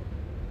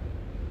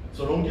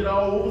 So don't get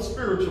all over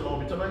spiritual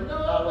on me. Tell me, no,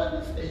 I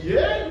wasn't.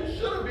 Yeah, you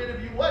should have been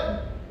if you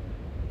wasn't.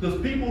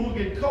 Because people who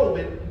get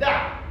COVID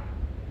die.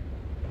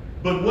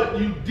 But what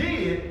you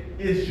did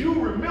is you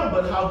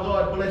remembered how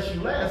God blessed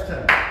you last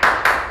time.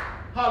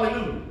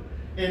 Hallelujah.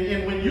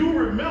 And when you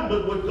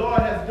remembered what God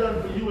has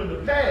done for you in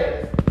the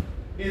past,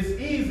 it's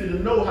easy to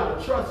know how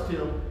to trust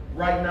him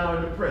right now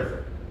in the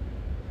present.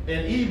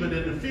 and even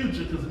in the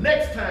future, because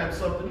next time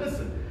something,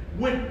 listen,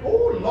 when,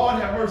 oh Lord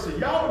have mercy,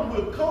 y'all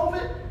with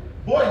COVID,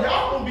 boy,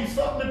 y'all gonna be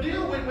something to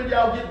deal with when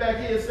y'all get back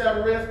here at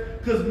Sabbath rest,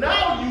 because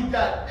now you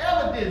got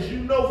evidence, you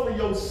know for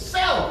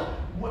yourself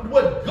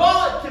what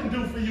God can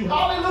do for you.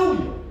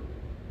 Hallelujah.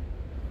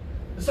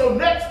 So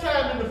next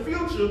time in the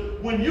future,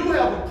 when you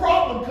have a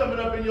problem coming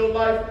up in your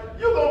life,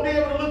 you're going to be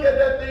able to look at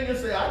that thing and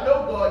say, I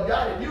know God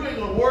got it. You ain't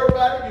going to worry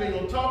about it. You ain't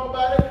going to talk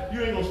about it.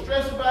 You ain't going to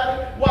stress about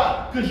it.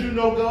 Why? Because you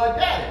know God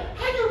got it.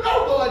 How you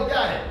know God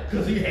got it?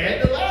 Because he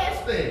had the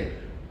last thing.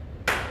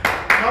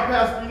 My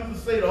pastor used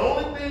to say the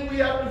only thing we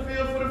have to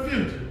fear for the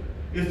future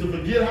is to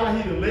forget how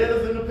he led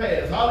us in the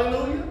past.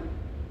 Hallelujah.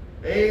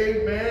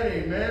 Amen,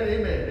 amen,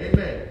 amen,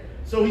 amen.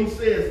 So he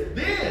says,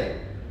 then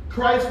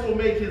Christ will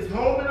make his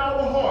home in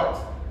our hearts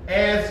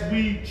as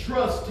we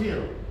trust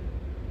him.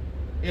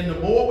 And the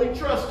more we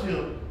trust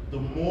him, the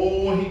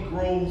more he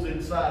grows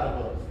inside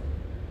of us.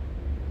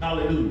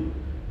 Hallelujah.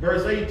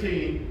 Verse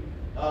 18,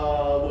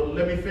 well,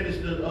 let me finish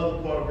the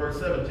other part of verse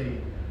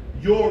 17.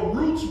 Your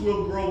roots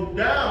will grow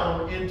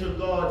down into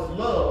God's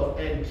love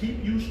and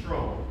keep you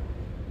strong.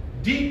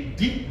 Deep,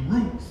 deep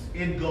roots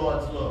in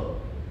God's love.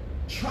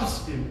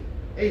 Trust him.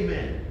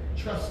 Amen.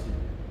 Trust him.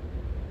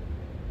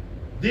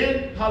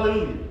 Then,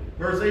 hallelujah.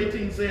 Verse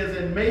 18 says,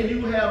 and may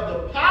you have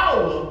the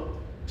power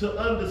to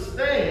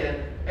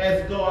understand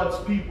as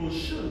God's people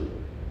should.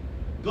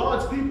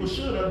 God's people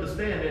should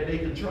understand that they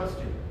can trust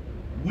him.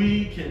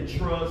 We can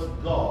trust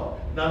God.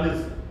 Now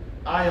listen,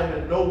 I am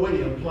in no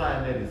way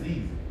implying that it's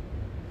easy.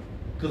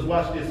 Because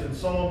watch this, in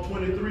Psalm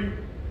 23,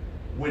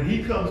 when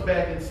he comes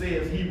back and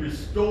says he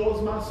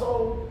restores my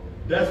soul,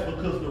 that's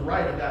because the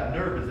writer got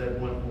nervous at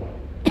one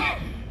point.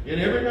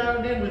 And every now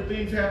and then when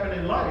things happen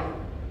in life,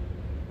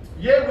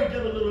 yeah, we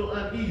get a little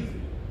uneasy.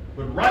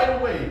 But right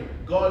away,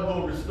 God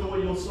will restore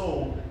your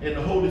soul. And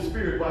the Holy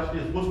Spirit, watch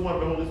this, what's one of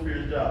the Holy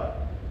Spirit's job?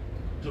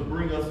 To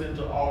bring us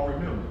into all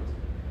remembrance.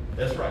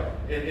 That's right.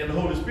 And the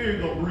Holy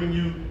Spirit going to bring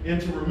you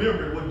into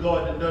remembering what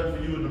God had done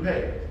for you in the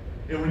past.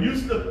 And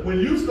when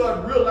you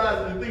start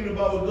realizing and thinking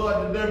about what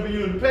God had done for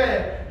you in the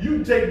past, you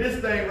can take this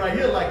thing right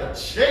here like a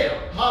champ.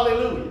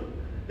 Hallelujah.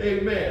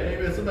 Amen.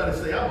 Amen. Somebody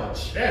say, I'm a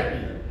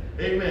champion.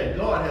 Amen.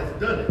 God has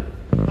done it.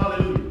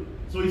 Hallelujah.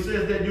 So he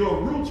says that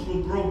your roots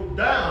will grow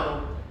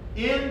down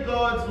in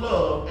God's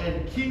love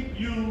and keep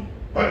you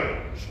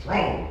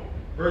strong.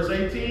 Verse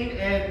 18,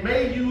 and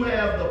may you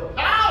have the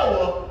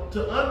power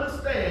to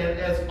understand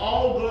as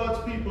all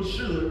God's people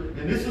should,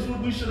 and this is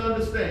what we should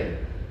understand,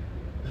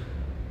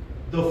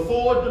 the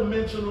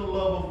four-dimensional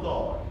love of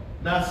God.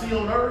 Now see,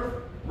 on earth,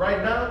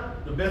 right now,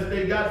 the best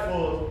they got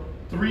for us,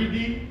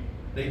 3D,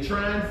 they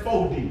trying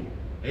 4D.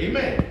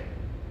 Amen.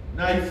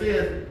 Now he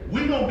says,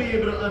 we're going to be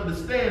able to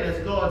understand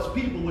as God's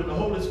people when the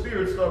Holy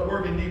Spirit start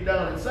working deep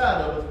down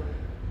inside of us,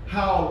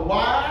 how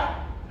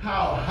wide,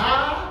 how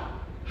high,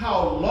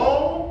 how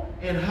long,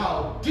 and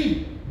how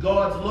deep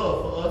God's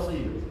love for us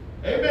is.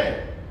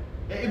 Amen.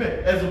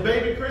 Amen. As a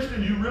baby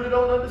Christian, you really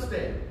don't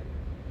understand.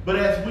 But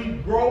as we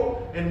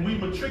grow and we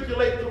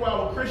matriculate through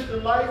our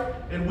Christian life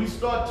and we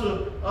start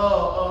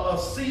to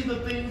see the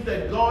things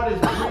that God is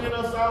bringing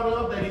us out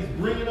of, that he's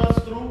bringing us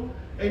through,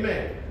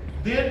 amen,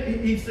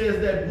 then he says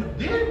that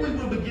then we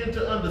will begin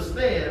to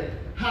understand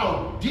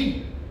how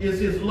deep is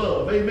his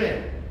love.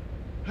 Amen.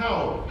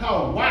 How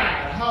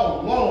wide,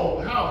 how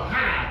long, how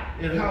high,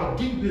 and how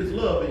deep his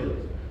love is.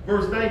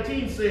 Verse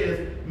 19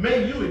 says,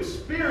 may you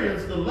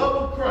experience the love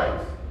of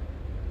Christ,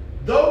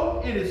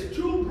 though it is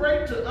too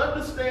great to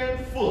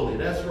understand fully.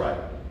 That's right.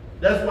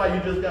 That's why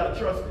you just got to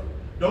trust him.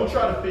 Don't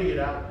try to figure it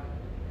out.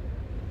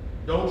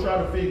 Don't try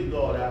to figure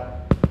God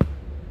out.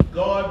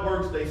 God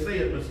works, they say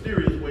it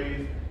mysterious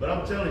ways, but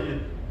I'm telling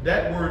you,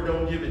 that word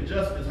don't give it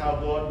justice how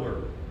God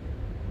works.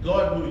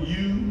 God will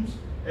use,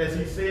 as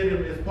he said,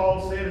 as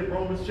Paul said in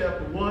Romans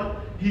chapter 1,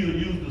 he will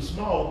use the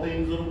small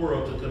things of the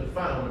world to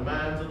confound the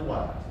minds of the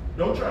wise.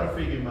 Don't try to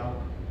figure him out.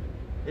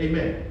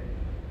 Amen.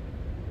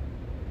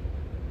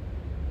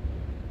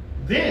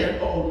 Then,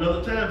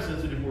 another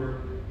time-sensitive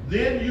word,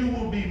 then you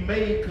will be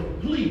made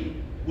complete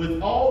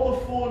with all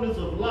the fullness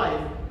of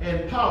life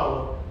and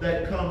power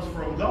that comes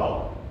from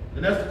God.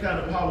 And that's the kind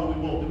of power we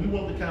want. We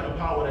want the kind of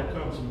power that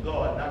comes from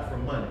God, not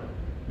from money,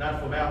 not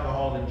from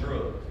alcohol and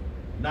drugs,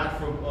 not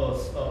from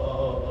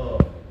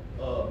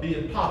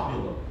being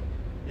popular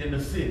in the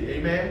city.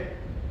 Amen?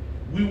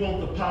 We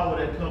want the power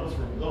that comes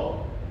from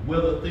God.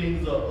 Whether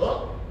things are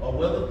up or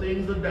whether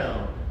things are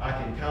down, I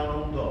can count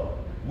on God.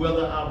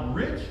 Whether I'm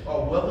rich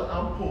or whether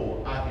I'm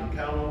poor, I can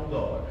count on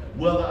God.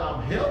 Whether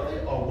I'm healthy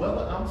or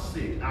whether I'm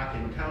sick, I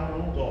can count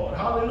on God.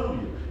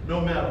 Hallelujah.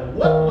 No matter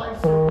what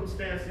life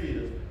circumstance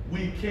is,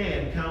 we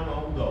can count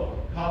on God.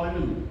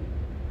 Hallelujah.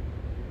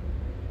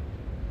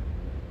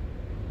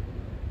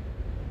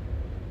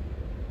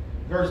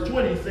 Verse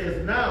 20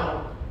 says,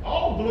 now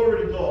all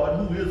glory to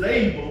God who is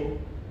able,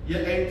 you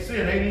ain't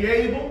sin, ain't he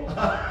able?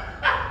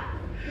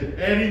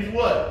 And he's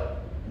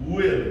what?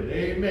 Willing.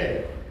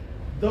 Amen.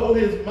 Though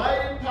his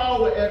mighty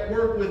power at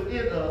work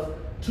within us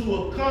to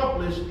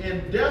accomplish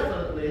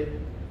indefinitely,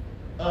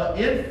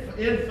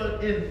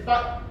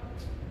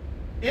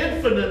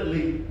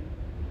 infinitely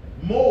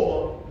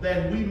more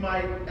than we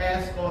might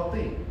ask or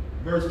think.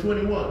 Verse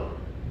 21.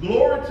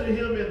 Glory to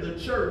him in the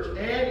church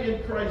and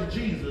in Christ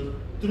Jesus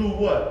through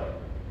what?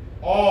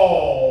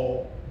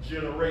 All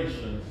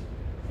generations,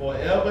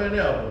 forever and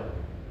ever.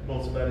 Come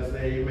on, somebody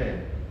say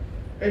amen.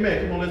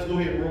 Amen. Come on, let's go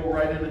ahead and roll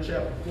right into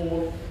chapter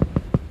 4.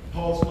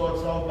 Paul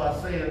starts off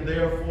by saying,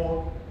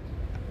 therefore,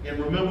 and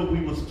remember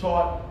we was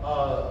taught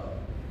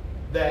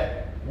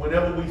that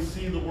whenever we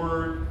see the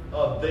word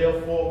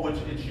therefore, which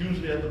it's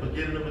usually at the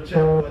beginning of a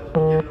chapter, at the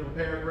beginning of a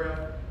paragraph,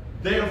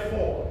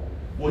 therefore,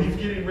 well, he's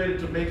getting ready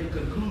to make a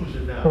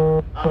conclusion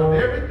now. Out of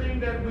everything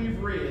that we've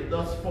read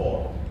thus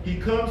far, he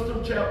comes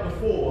to chapter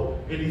 4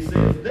 and he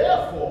says,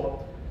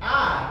 therefore,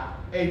 I,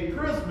 a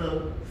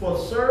prisoner for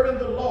serving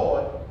the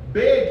Lord,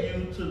 beg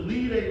you to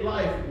lead a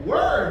life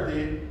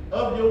worthy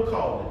of your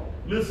calling.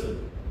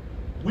 Listen,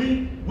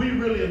 we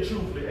really and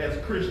truthfully as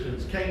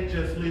Christians can't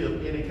just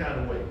live any kind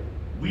of way.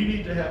 We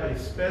need to have a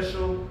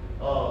special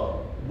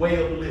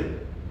way of living.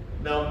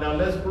 Now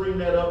let's bring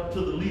that up to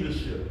the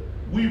leadership.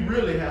 We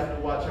really have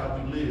to watch how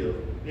we live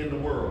in the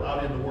world,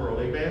 out in the world.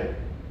 Amen?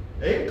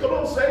 Hey, come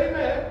on, say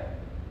amen.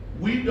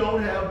 We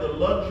don't have the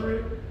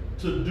luxury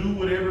to do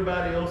what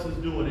everybody else is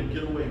doing and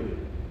get away with it.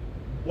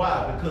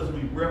 Why? Because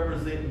we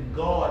represent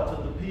God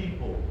to the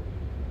people.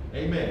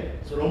 Amen.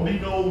 So don't be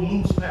no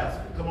loose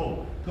pastor. Come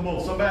on. Come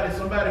on. Somebody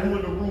who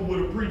in the room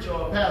with a preacher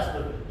or a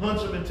pastor,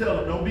 hunch him and tell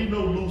him, don't be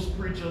no loose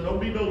preacher. Don't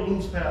be no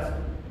loose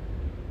pastor.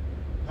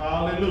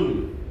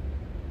 Hallelujah.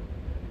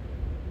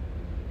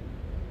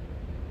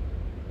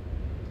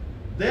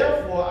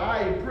 Therefore, I,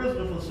 a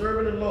prisoner for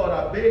serving the Lord,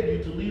 I beg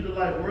you to lead a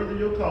life worthy of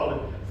your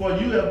calling, for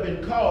you have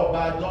been called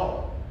by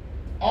God.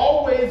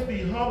 Always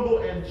be humble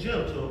and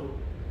gentle.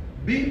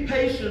 Be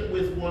patient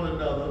with one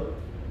another.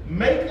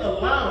 Make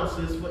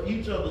allowances for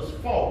each other's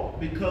fault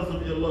because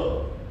of your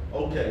love.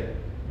 Okay,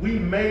 we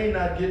may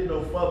not get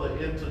no further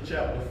into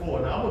chapter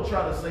 4. Now, I'm going to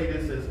try to say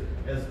this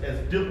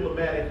as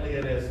diplomatically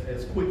and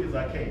as quick as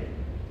I can.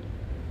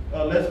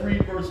 Let's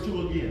read verse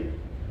 2 again.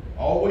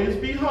 Always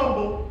be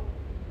humble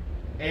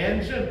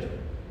and gentle.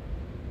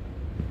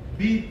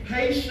 Be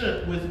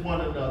patient with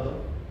one another,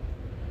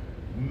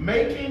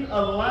 making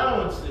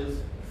allowances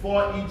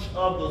for each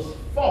other's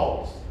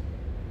faults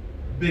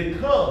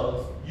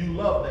because you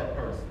love that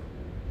person.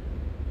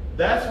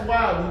 That's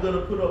why we're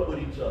going to put up with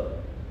each other,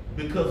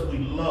 because we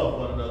love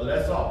one another.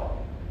 That's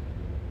all.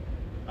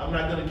 I'm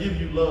not going to give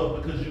you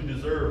love because you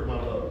deserve my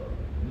love.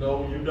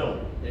 No, you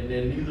don't. And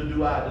then neither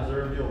do I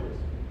deserve yours.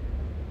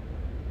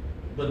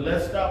 But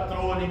let's stop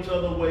throwing each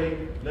other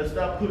away. Let's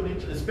stop putting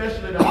each,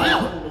 especially the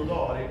household of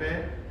God,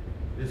 amen?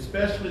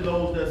 Especially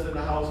those that's in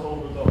the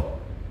household of God.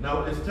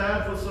 Now, it's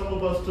time for some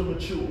of us to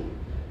mature.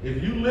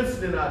 If you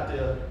listening out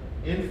there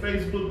in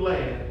Facebook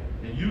land,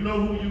 and you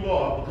know who you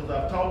are because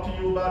I've talked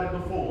to you about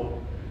it before,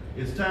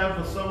 it's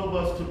time for some of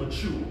us to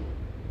mature.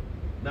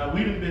 Now,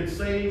 we've been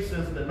saved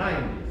since the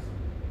 90s.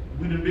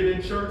 We've been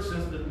in church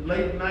since the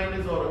late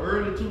 90s or the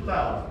early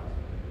 2000s.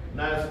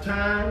 Now, it's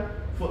time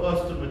for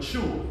us to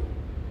mature.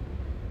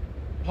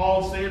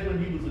 Paul said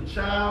when he was a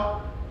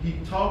child, he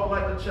talked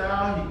like a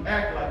child, he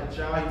acted like a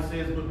child. He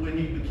says, but when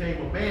he became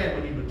a man,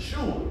 when he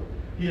matured,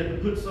 he had to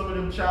put some of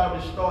them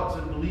childish thoughts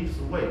and beliefs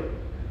away.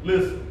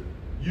 Listen,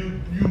 you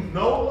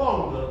no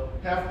longer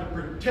have to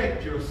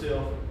protect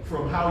yourself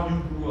from how you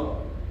grew up.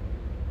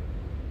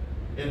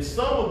 And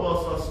some of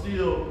us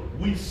are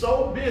we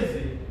so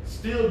busy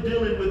still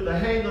dealing with the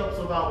hang-ups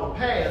of our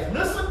past.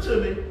 Listen to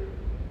me.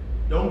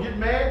 Don't get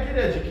mad, get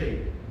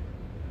educated.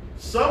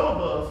 Some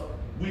of us,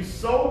 we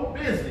so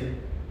busy,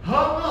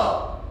 hung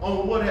up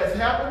on what has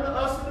happened to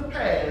us in the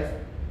past,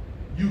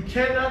 you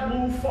cannot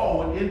move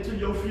forward into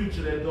your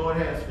future that God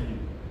has for you.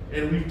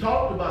 And we've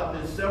talked about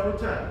this several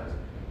times.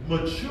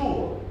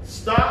 Mature.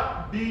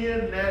 Stop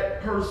being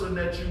that person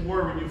that you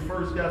were when you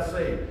first got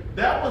saved.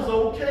 That was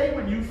okay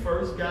when you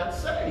first got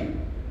saved.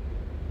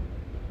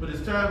 But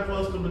it's time for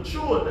us to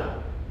mature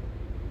now.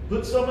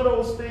 Put some of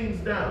those things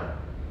down.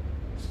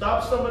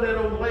 Stop some of that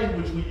old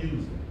language we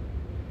use.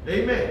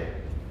 Amen.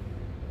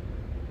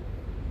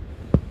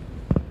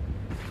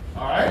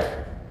 All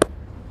right?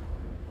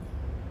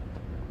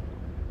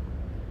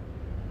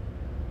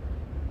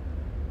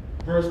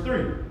 Verse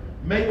 3.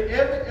 Make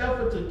every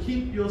effort to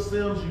keep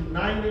yourselves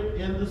united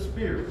in the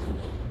Spirit,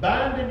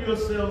 binding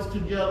yourselves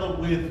together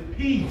with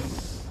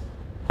peace.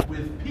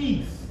 With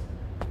peace.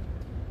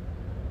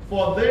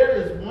 For there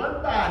is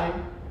one body,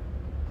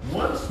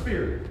 one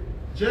Spirit,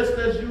 just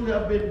as you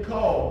have been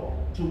called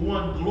to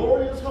one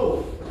glorious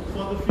hope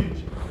for the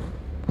future.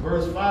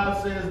 Verse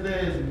 5 says there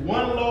is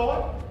one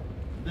Lord,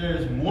 there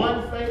is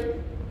one faith,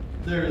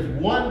 there is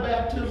one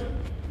baptism.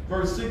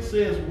 Verse 6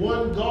 says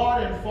one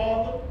God and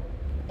Father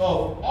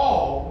of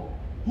all,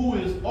 who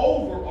is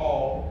over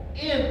all,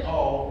 in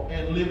all,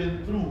 and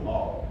living through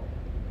all.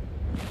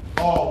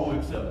 All who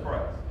accept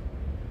Christ.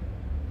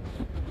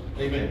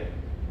 Amen.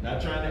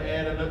 Not trying to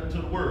add nothing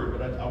to the word,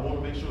 but I want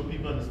to make sure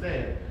people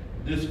understand.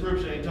 This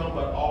scripture ain't talking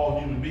about all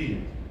human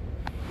beings.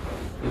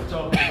 It's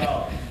talking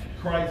about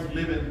Christ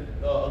living,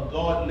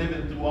 God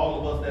living through all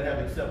of us that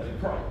have accepted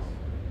Christ.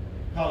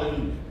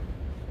 Hallelujah.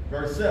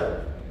 Verse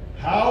 7.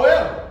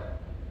 However,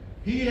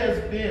 he has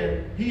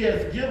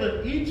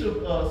given each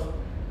of us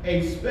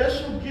a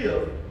special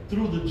gift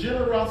through the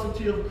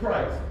generosity of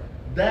Christ.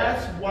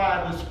 That's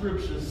why the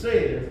scripture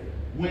says,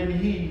 when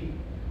he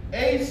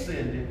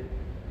ascended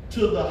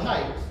to the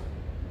heights,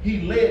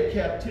 he led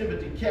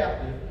captivity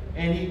captive,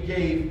 and he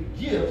gave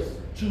gifts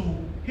to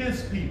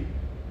his people.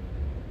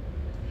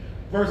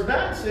 Verse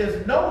 9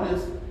 says,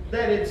 notice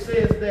that it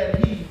says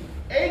that he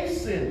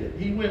ascended,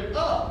 he went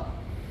up.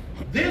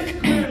 This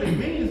clearly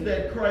means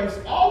that Christ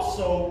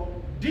also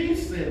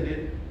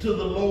descended to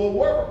the lower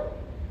world,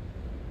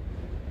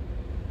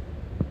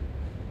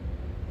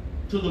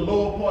 to the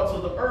lower parts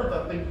of the earth.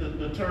 I think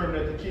the term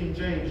that the King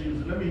James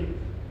uses. Let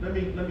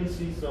me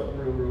see something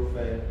real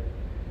fast.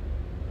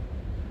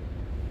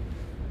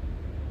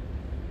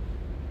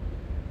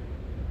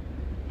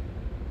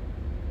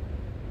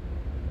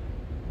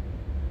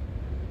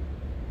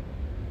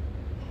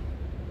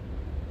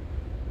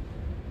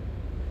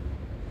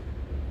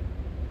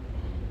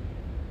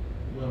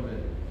 One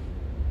minute.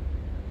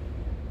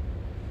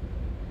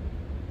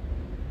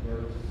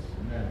 Verse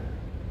 9.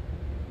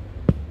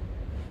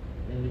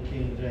 In the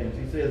King James.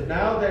 He says,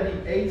 now that he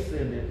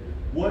ascended,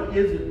 what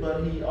is it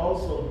but he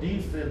also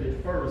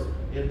descended first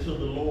into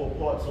the lower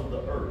parts of the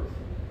earth?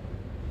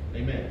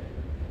 Amen.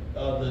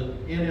 The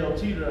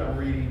NLT that I'm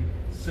reading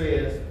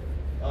says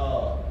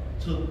to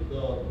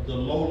the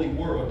lowly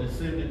world,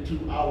 descended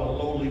to our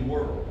lowly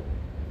world.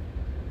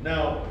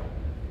 Now,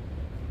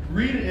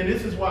 read it, and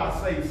this is why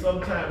I say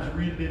sometimes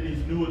read it in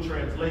these newer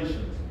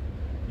translations.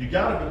 You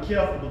got to be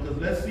careful, because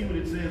let's see what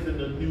it says in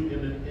the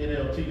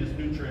NLT, this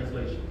new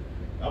translation.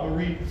 I'm going to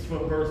read this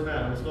from verse 9.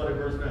 I'm going to start at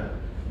verse 9.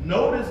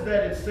 Notice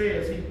that it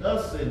says he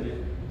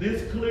ascended.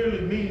 This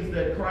clearly means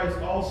that Christ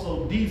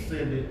also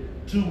descended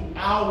to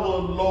our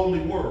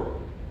lowly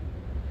world.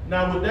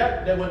 Now, what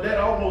that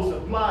almost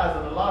implies,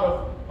 and a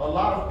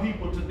lot of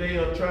people today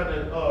are trying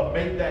to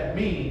make that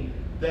mean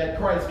that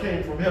Christ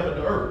came from heaven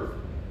to earth,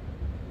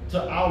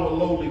 to our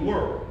lowly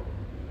world.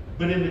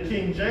 But in the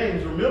King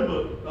James,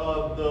 remember,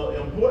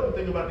 the important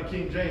thing about the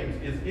King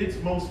James is it's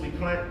most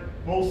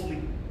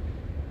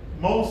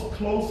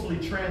closely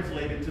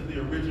translated to the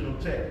original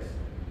text.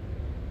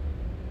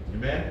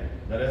 Amen?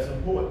 Now that's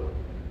important.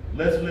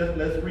 Let's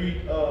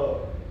read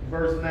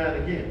verse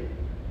 9 again.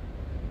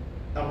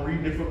 I'm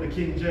reading it from the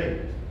King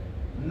James.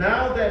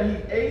 Now that he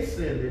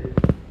ascended,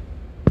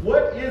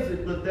 what is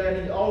it but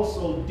that he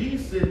also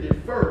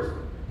descended first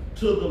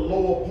to the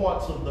lower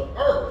parts of the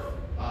earth?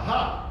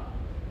 Aha.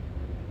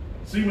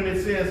 See, when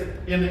it says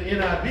in the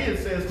NIV, it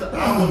says to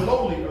our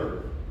lowly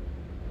earth.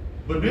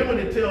 But then when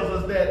it tells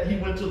us that he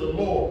went to the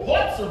lower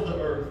parts of the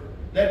earth,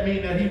 that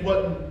means that he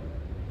wasn't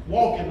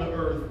walking the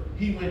earth,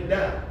 he went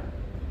down.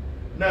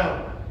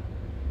 Now,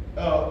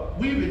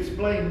 we've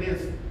explained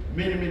this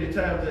many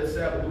times at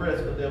Sabbath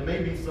Rest, but there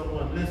may be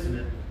someone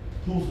listening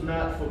who's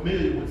not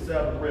familiar with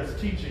Sabbath Rest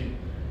teaching.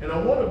 And I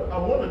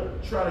want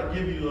to try to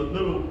give you a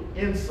little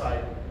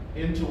insight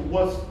into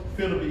what's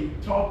going to be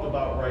talked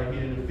about right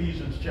here in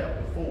Ephesians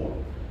chapter 4.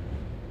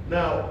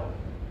 Now,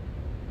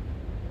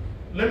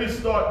 let me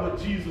start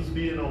with Jesus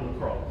being on the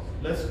cross.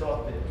 Let's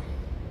start there.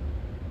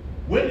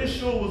 When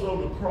Yeshua was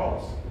on the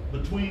cross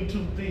between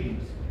two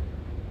thieves,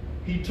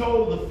 he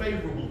told the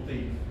favorable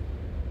thief,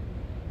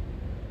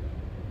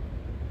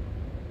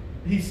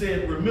 he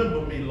said,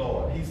 remember me,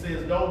 Lord. He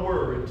says, don't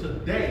worry,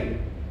 today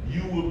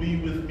you will be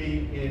with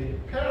me in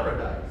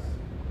paradise.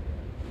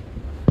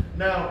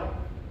 Now,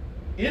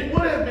 it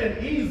would have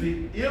been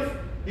easy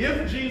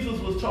if Jesus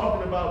was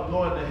talking about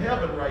going to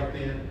heaven right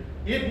then.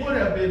 It would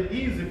have been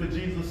easy for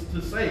Jesus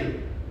to say,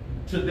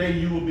 today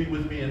you will be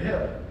with me in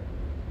heaven.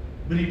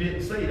 But he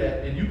didn't say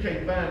that, and you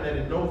can't find that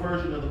in no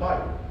version of the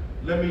Bible.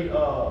 Let me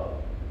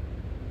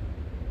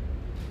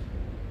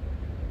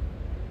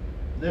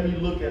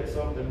look at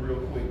something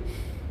real quick.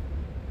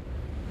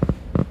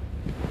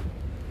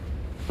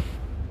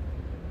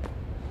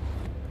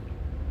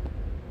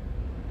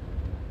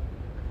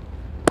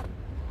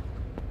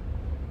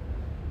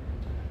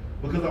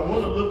 Because I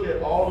want to look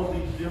at all of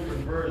these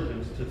different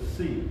versions to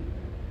see.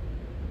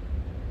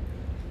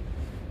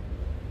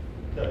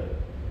 Okay.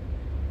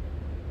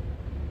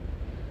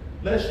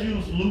 Let's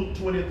use Luke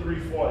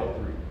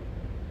 23:43.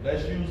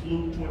 Let's use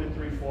Luke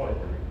 23:43.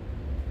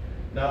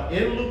 Now,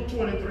 in Luke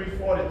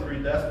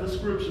 23:43, that's the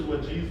scripture where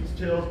Jesus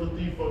tells the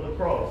thief on the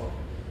cross,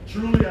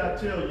 truly I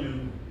tell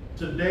you,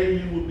 today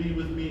you will be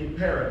with me in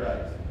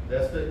paradise.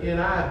 That's the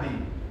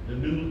NIV, the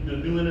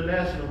New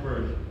International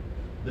Version.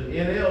 The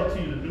NLT,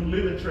 the New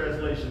Living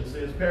Translation,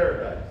 says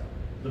paradise.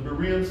 The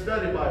Berean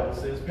Study Bible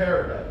says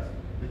paradise.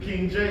 The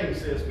King James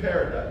says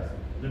paradise.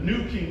 The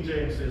New King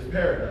James says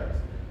paradise.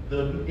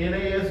 The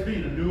NASB,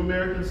 the New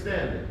American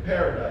Standard,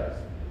 paradise.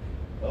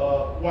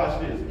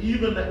 Watch this.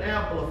 Even the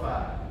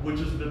Amplified, which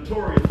is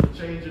notorious for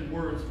changing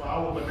words for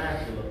our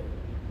vernacular,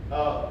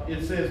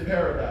 it says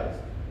paradise.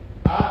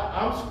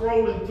 I'm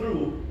scrolling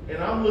through,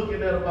 and I'm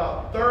looking at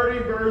about 30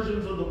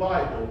 versions of the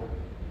Bible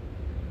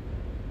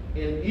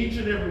and each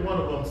and every one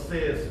of them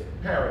says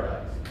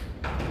paradise.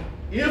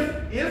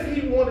 If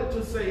he wanted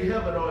to say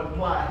heaven or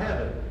imply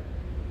heaven,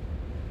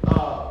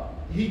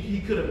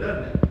 he could have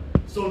done that.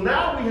 So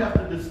now we have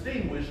to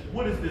distinguish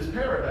what is this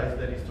paradise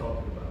that he's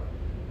talking about.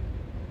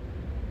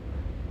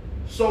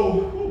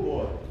 So, oh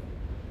boy.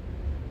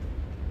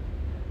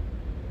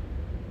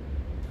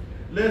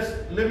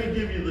 Let me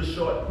give you the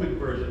short, quick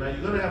version. Now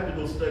you're going to have to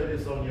go study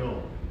this on your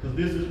own, because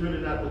this is really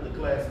not what the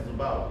class is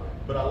about.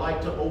 But I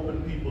like to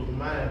open people's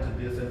mind to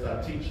this as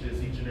I teach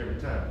this each and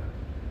every time.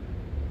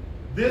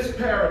 This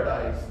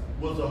paradise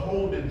was a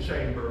holding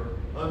chamber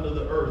under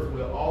the earth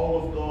where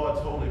all of God's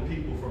holy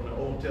people from the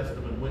Old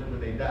Testament went when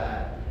they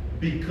died,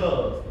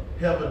 because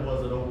heaven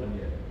wasn't open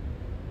yet.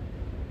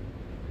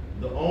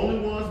 The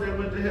only ones that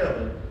went to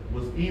heaven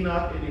was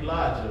Enoch and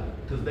Elijah,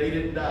 because they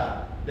didn't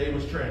die. They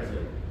was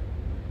translated.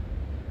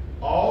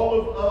 All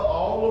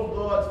of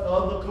God's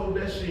other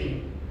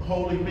Kodeshim,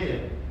 holy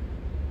men,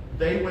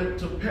 they went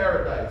to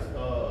paradise.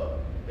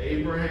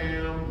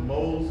 Abraham,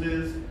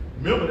 Moses.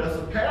 Remember, that's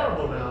a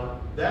parable now.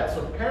 That's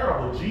a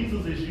parable.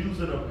 Jesus is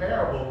using a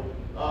parable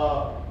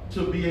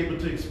to be able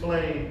to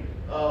explain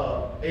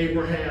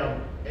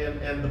Abraham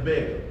and the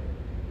beggar.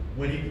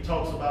 When he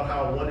talks about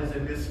how one is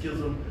in this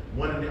schism,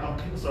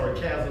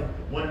 chasm,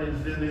 one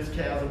is in this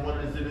chasm, one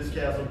is in this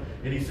chasm,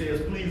 and he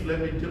says, please let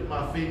me dip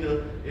my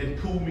finger and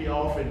cool me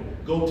off and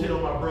go tell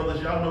my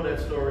brothers. Y'all know that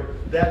story.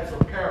 That's a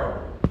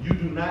parable. You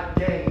do not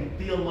gain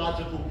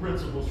theological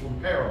principles from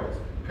parables.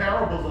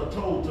 Parables are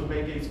told to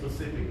make a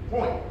specific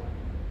point,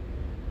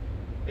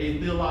 a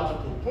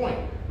theological point,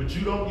 but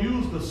you don't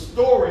use the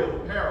story of a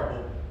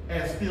parable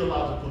as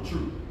theological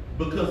truth,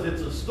 because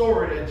it's a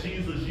story that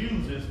Jesus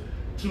uses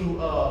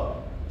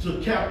to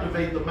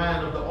captivate the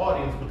mind of the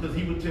audience, because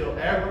he would tell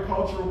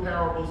agricultural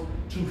parables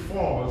to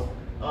farmers.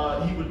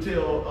 He would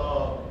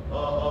tell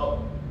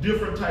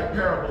different type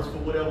parables for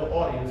whatever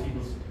audience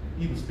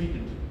he was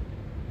speaking to.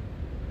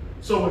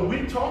 So when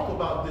we talk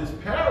about this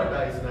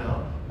paradise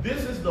now,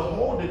 this is the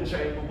holding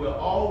chamber where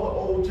all the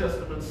Old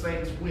Testament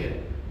saints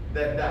went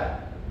that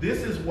died.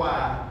 This is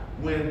why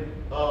when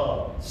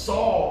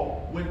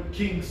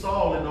King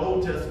Saul in the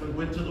Old Testament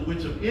went to the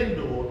witch of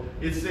Endor,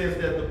 it says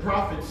that the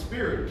prophet's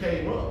spirit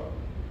came up.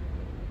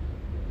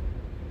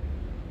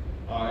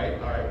 All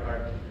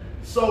right.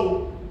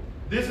 So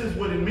this is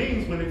what it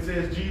means when it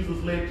says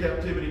Jesus led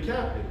captivity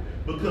captive.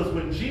 Because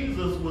when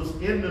Jesus was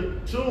in the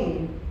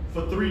tomb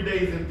for 3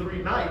 days and 3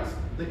 nights,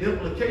 the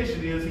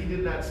implication is he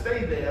did not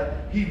stay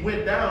there. He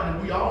went down,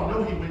 and we all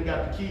know he went and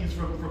got the keys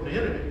from the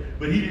enemy,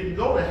 but he didn't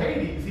go to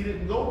Hades. He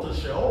didn't go to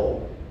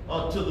Sheol.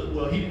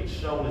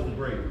 Sheol is the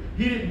grave.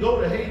 He didn't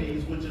go to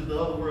Hades, which is the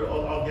other word,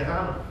 or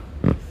Gehenna.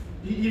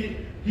 He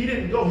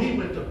didn't go. He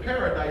went to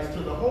paradise, to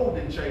the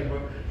holding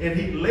chamber, and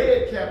he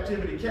led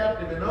captivity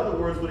captive. In other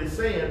words, what he's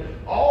saying,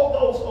 all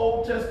those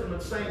Old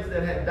Testament saints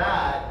that had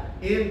died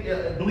in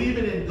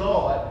believing in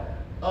God,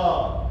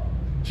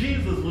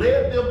 Jesus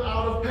led them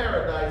out of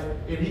paradise,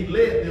 and he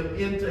led them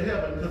into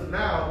heaven, because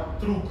now,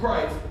 through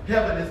Christ,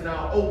 heaven is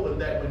now open,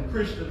 that when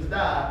Christians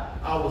die,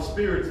 our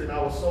spirits and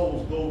our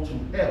souls go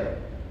to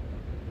heaven.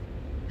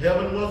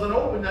 Heaven wasn't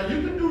open. Now,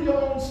 you can do your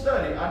own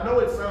study. I know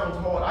it sounds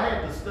hard. I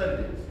had to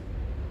study this,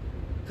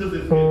 because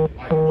it's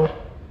like, what?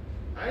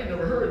 I ain't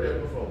never heard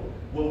that before.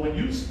 Well, when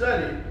you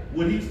study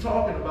what he's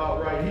talking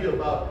about right here,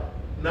 about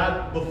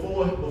not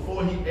before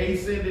he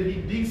ascended,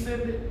 he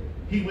descended,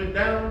 he went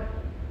down,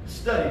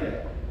 study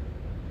that.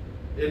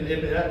 And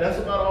that's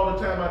about all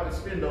the time I can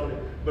spend on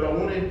it. But I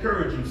want to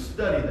encourage you,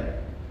 study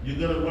that. You're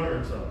going to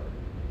learn something.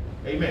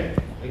 Amen.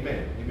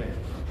 Amen. Amen.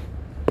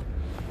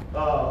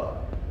 Let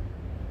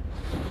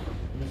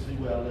me see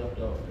where I left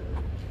off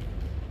there.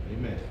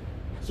 Amen.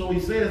 So he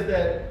says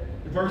that,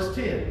 verse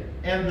 10,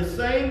 and the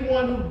same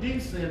one who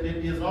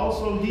descended is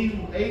also he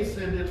who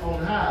ascended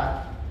on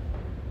high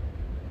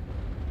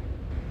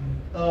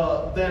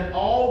than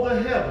all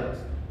the heavens,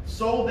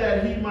 so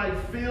that he might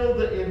fill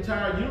the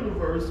entire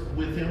universe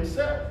with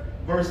himself.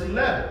 Verse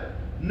 11.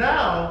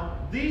 Now,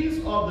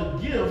 these are the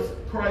gifts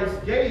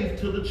Christ gave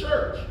to the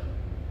church.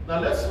 Now,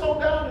 let's slow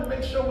down and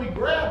make sure we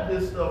grab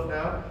this stuff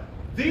now.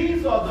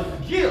 These are the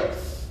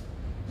gifts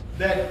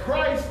that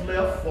Christ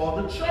left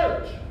for the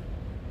church.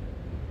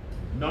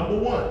 Number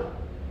one,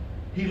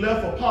 he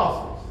left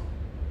apostles.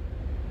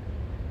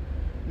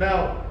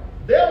 Now,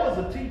 there was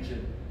a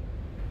teaching.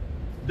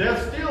 There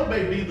still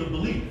may be the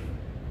belief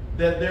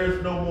that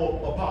there's no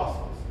more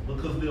apostles,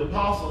 because the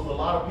apostles, a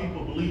lot of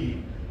people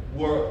believe,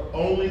 were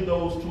only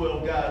those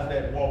 12 guys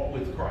that walked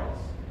with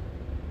Christ.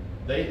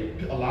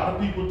 A lot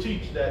of people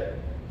teach that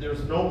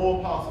there's no more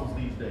apostles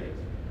these days.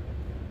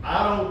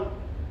 I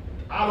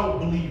don't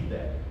believe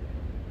that.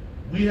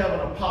 We have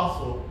an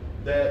apostle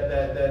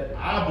that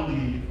I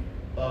believe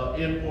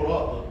in Port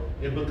Arthur,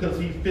 and because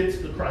he fits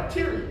the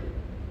criteria.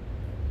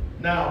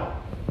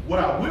 Now, what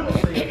I will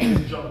say at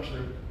this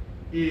juncture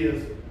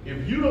is,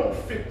 if you don't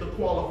fit the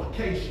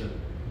qualification,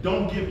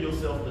 don't give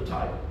yourself the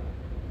title,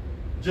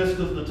 just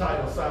because the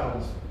title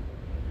sounds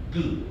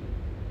good.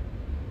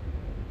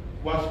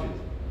 Watch this.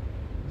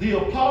 The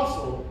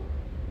apostle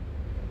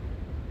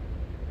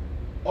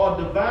are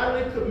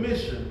divinely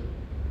commissioned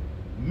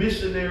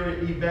missionary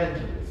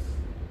evangelists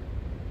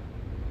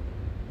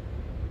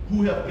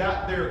who have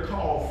got their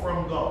call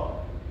from God,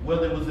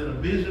 whether it was in a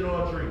vision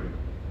or a dream.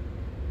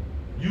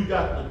 You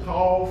got the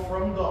call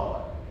from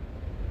God,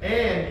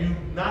 and you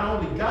not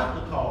only got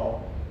the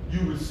call, you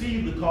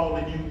received the call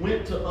and you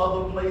went to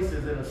other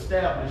places and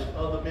established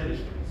other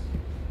ministries.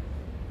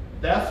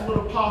 That's what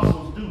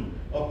apostles do.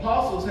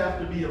 Apostles have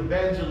to be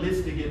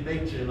evangelistic in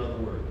nature, in other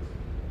words.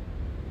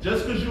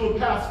 Just because you're a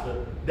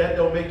pastor, that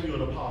don't make you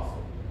an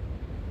apostle.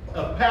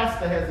 A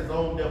pastor has his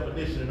own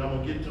definition, and I'm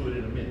going to get to it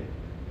in a minute.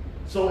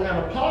 So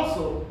an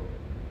apostle,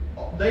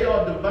 they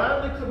are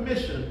divinely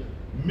commissioned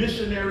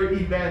missionary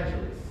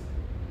evangelists.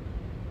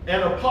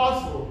 An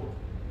apostle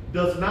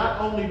does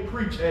not only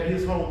preach at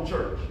his home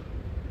church.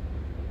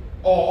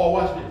 Or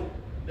watch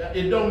this.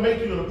 It don't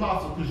make you an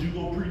apostle because you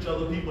go preach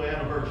other people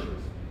anniversaries.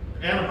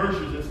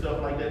 Anniversaries and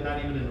stuff like that, not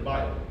even in the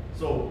Bible.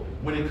 So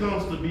when it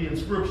comes to being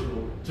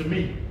scriptural, to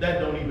me, that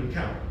don't even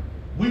count.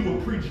 We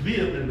will preach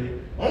vehemently.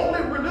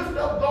 Only lift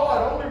up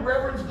God, only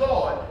reverence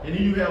God. And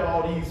then you have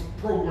all these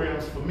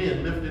programs for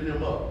men lifting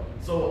them up.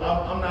 So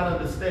I'm not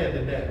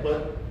understanding that,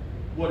 but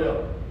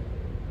whatever.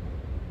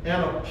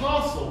 An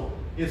apostle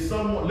is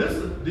someone,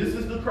 listen, this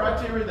is the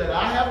criteria that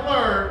I have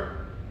learned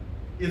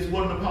is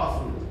what an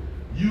apostle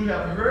is. You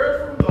have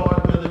heard from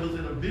God, whether it was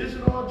in a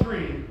vision or a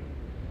dream,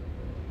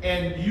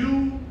 and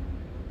you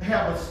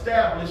have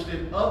established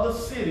in other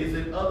cities,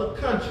 in other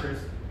countries,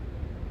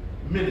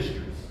 ministries.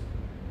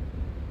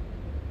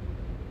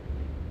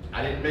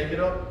 I didn't make it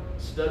up.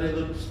 Study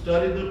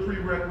the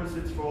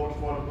prerequisites for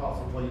an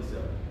apostle for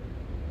yourself.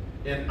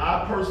 And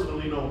I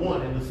personally know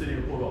one in the city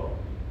of Port Arthur.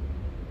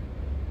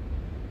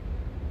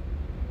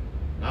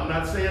 I'm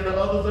not saying the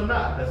others are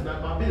not. That's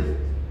not my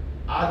business.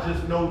 I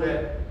just know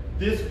that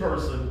this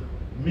person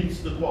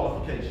meets the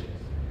qualifications.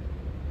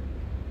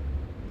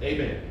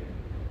 Amen.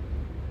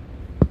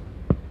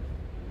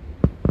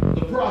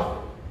 The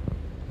prophet.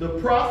 The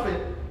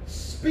prophet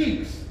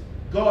speaks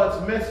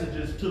God's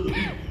messages to the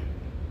people.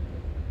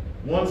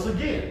 Once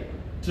again,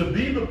 to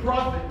be the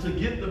prophet, to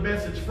get the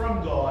message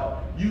from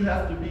God, you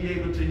have to be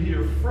able to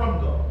hear from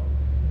God.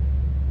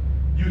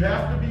 You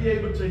have to be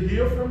able to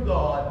hear from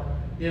God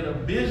in a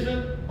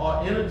vision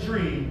or in a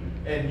dream,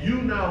 and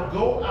you now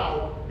go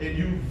out and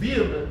you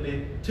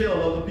vehemently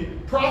tell other people.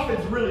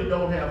 Prophets really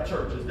don't have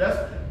churches.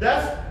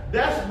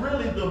 That's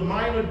really the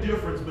minor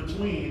difference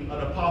between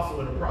an apostle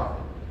and a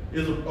prophet.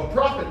 Is a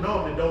prophet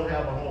normally don't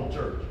have a home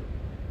church.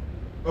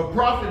 A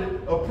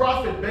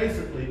prophet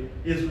basically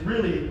is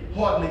really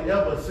hardly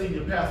ever a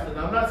senior pastor.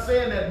 Now, I'm not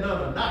saying that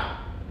none are not,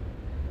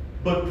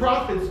 but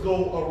prophets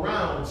go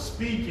around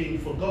speaking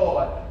for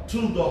God to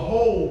the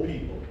whole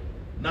people,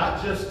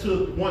 not just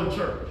to one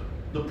church.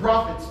 The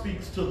prophet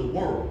speaks to the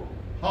world.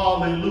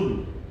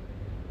 Hallelujah.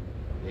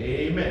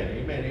 Amen,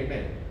 amen,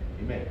 amen,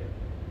 amen.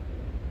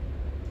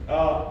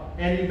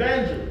 An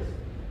evangelist.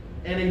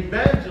 An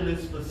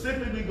evangelist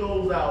specifically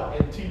goes out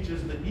and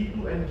teaches the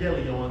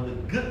evangelion, the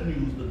good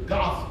news, the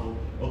gospel,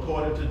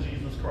 according to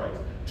Jesus Christ.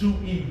 To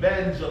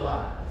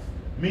evangelize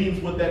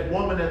means what that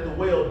woman at the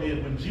well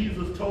did when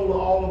Jesus told her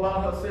all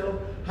about herself,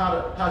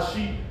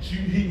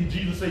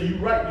 Jesus said, "You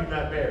right, you're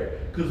not married,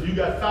 because you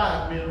got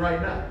 5 men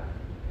right now."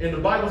 And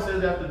the Bible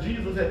says after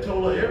Jesus had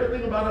told her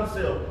everything about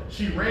herself,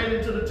 she ran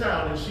into the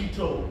town and she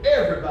told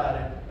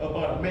everybody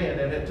about a man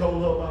that had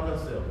told her about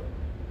herself.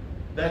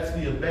 That's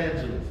the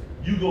evangelist.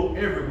 You go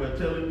everywhere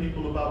telling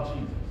people about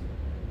Jesus.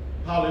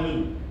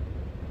 Hallelujah.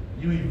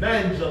 You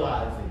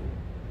evangelizing.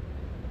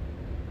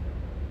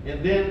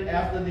 And then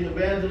after the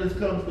evangelist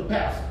comes the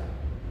pastor.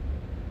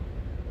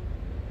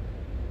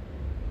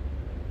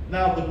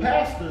 Now the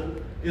pastor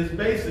is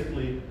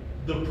basically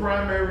the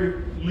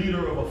primary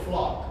leader of a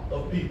flock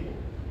of people.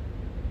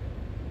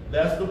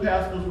 That's the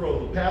pastor's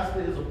role. The pastor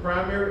is a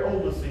primary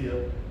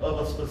overseer of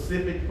a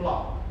specific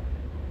flock.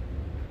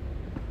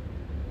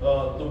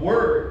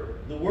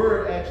 The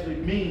word actually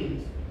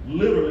means,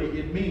 literally,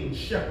 it means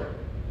shepherd.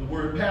 The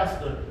word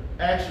pastor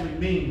actually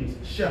means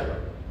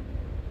shepherd.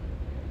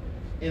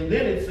 And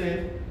then it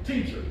says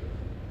teacher.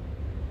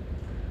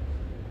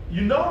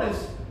 You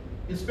notice,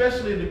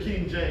 especially in the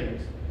King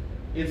James,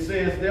 it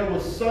says there were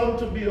some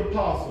to be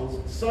apostles,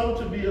 some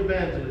to be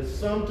evangelists,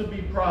 some to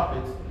be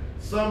prophets,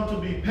 some to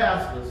be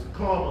pastors,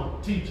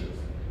 teachers.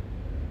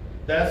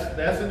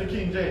 That's in the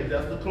King James.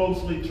 That's the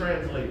closely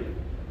translated.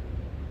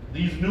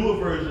 These newer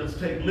versions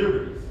take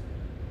liberties.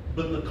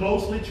 But the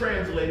closely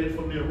translated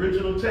from the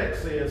original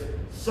text says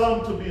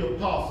some to be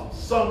apostles,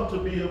 some to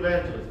be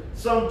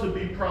evangelists, some to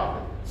be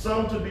prophets,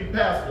 some to be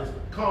pastors,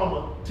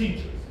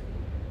 teachers.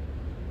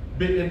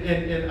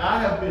 And I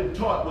have been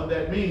taught what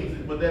that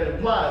means, what that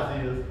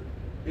implies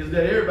is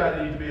that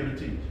everybody needs to be able to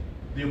teach.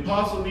 The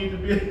apostle needs to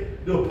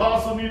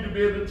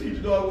be able to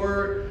teach God's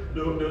word.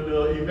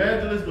 The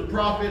evangelist, the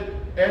prophet,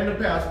 and the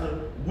pastor,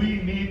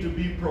 we need to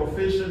be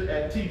proficient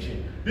at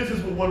teaching. This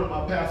is what one of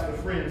my pastor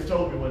friends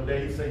told me one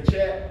day. He said,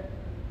 "Chad,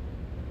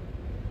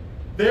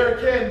 there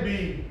can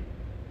be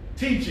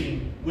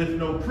teaching with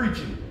no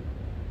preaching,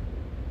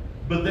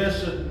 But there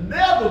should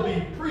never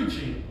be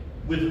preaching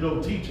with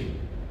no teaching.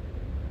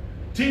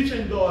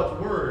 Teaching God's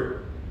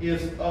word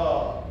is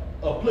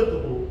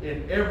applicable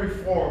in every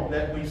form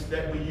that we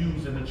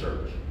use in the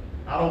church.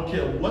 I don't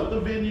care what the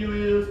venue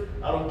is.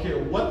 I don't care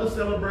what the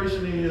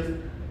celebration is.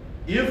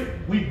 If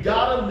we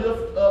gotta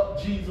lift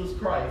up Jesus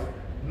Christ,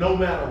 no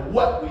matter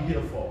what we're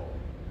here for.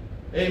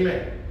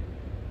 Amen.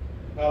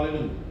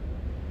 Hallelujah.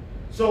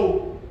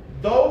 So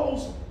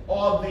those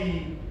are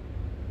the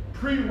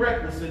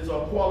prerequisites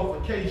or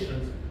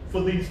qualifications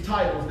for these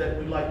titles that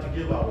we like to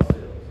give ourselves.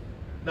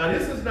 Now,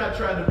 this is not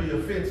trying to be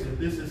offensive.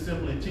 This is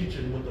simply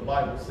teaching what the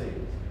Bible says.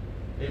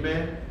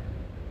 Amen.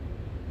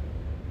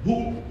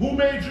 Who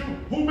made you?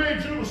 Who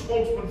made you the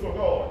spokesman for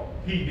God?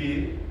 He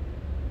did.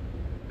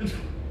 Ain't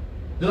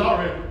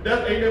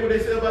that what they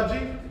say about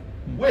Jesus?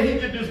 Where he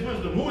get this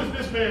wisdom? Who is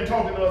this man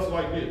talking to us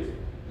like this?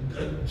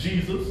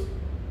 Jesus,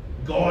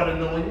 God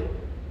anointed.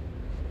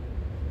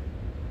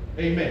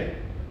 Amen.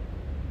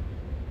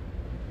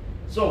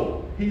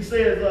 So he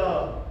says,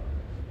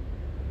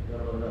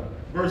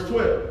 verse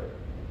 12.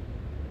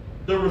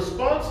 The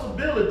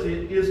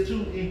responsibility is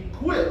to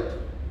equip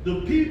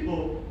the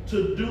people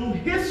to do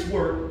his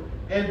work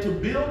and to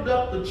build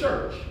up the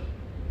church,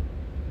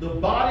 the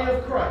body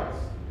of Christ.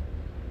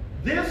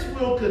 This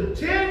will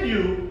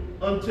continue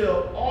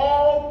until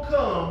all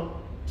come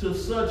to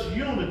such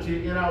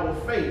unity in our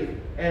faith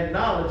and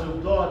knowledge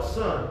of God's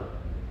Son,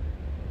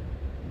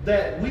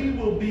 that we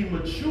will be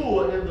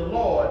mature in the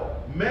Lord,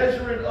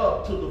 measuring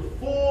up to the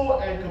full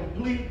and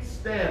complete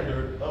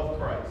standard of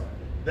Christ.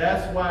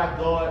 That's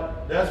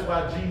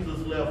why Jesus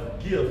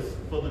left gifts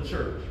for the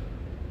church,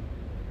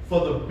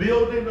 for the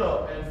building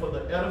up and for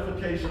the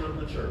edification of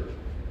the church.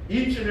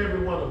 Each and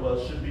every one of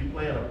us should be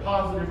playing a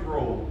positive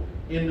role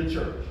in the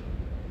church.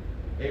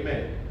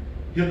 Amen.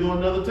 He'll go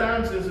another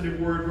time-sensitive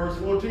word, verse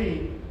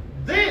 14.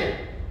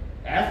 Then,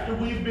 after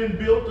we've been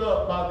built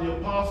up by the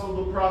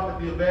apostle, the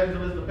prophet, the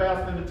evangelist, the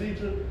pastor, and the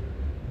teacher,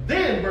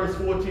 then verse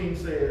 14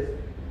 says,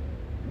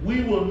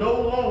 we will no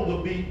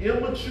longer be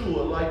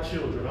immature like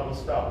children. I'm going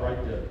to stop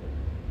right there.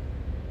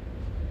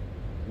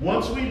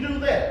 Once we do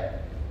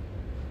that,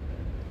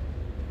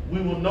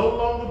 we will no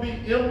longer be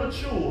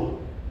immature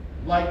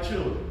like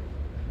children.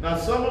 Now,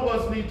 some of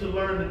us need to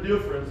learn the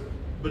difference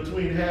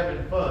between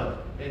having fun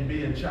and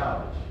being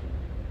childish.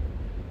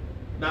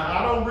 Now,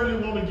 I don't really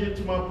want to get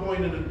to my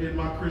point in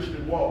my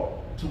Christian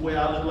walk to where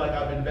I look like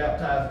I've been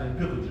baptized in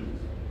pickle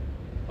juice,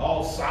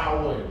 all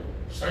sour and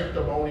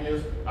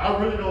sanctimonious. I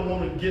really don't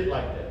want to get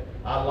like that.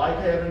 I like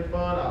having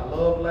fun. I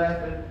love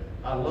laughing.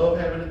 I love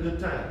having a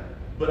good time.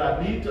 But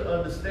I need to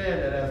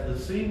understand that as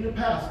the senior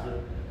pastor,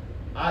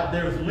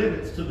 there's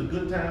limits to the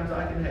good times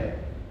I can have.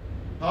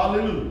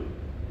 Hallelujah.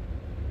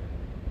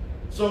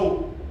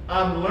 So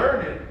I'm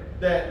learning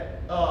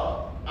that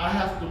I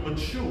have to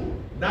mature.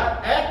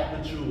 Not act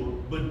mature,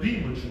 but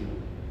be mature.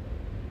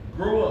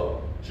 Grow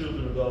up,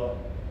 children of God.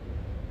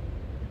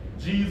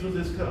 Jesus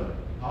is coming.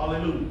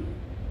 Hallelujah.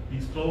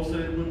 He's closer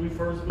than when we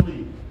first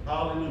believed.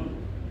 Hallelujah.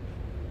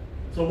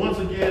 So once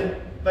again,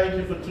 thank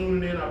you for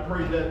tuning in. I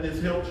pray that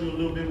this helped you a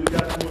little bit. We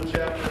got through a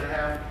chapter and a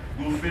half.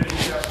 We'll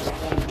finish chapter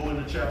 4 and go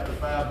into chapter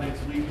 5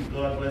 next week. If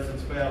God bless and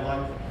spare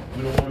life.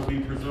 We don't want to be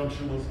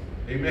presumptuous.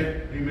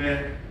 Amen.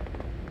 Amen.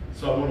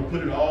 So I want to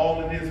put it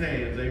all in his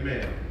hands.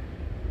 Amen.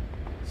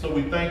 So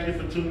we thank you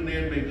for tuning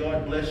in. May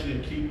God bless you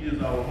and keep you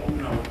as our hope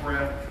and our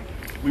prayer.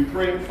 We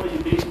praying for you,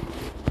 D.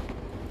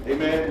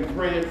 Amen. We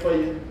praying for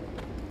you.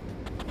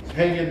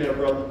 Hang in there,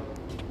 brother.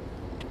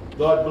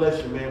 God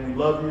bless you, man. We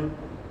love you.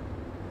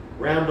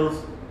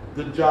 Randall's,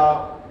 good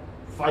job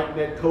fighting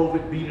that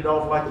COVID, beat it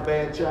off like a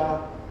bad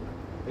child.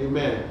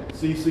 Amen.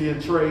 CC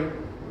and Trey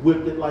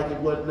whipped it like it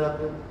wasn't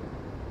nothing.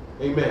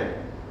 Amen.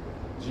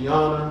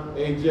 Gianna,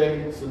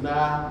 AJ,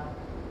 Sanaa,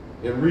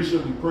 and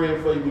Risha, we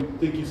praying for you. We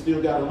think you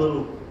still got a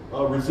little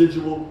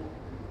residual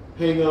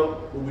hang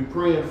up, but we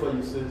praying for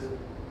you, sis.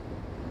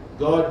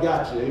 God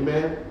got you,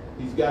 amen.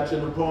 He's got you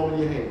in the palm of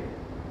your hand.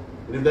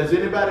 And if there's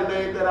anybody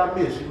named that I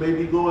miss, you may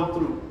be going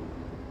through,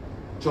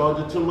 charge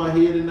it to my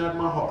head and not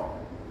my heart.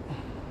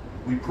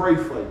 We pray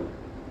for you.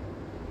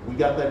 We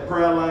got that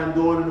prayer line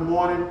going in the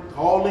morning.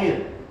 Call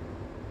in.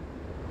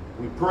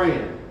 We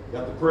praying.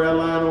 Got the prayer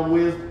line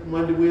on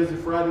Monday, Wednesday,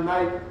 Friday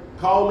night.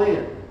 Call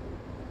in.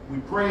 We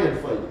praying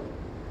for you.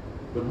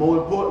 But more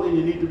importantly,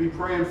 you need to be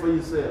praying for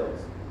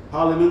yourselves.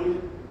 Hallelujah.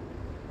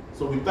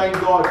 So we thank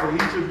God for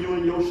each of you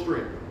and your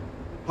strength.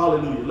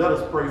 Hallelujah. Let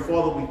us pray.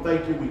 Father, we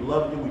thank you. We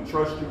love you. We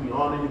trust you. We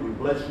honor you. We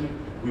bless you.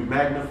 We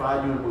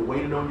magnify you. And we're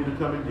waiting on you to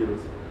come and get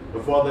us.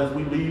 And Father, as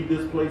we leave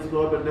this place,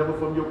 Lord, but never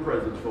from your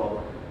presence,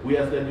 Father, we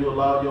ask that you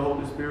allow your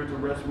Holy Spirit to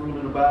rest, rule,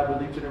 and abide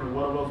with each and every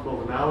one of us,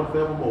 both now and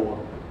forevermore.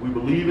 We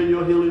believe in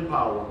your healing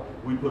power.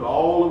 We put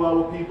all of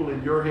our people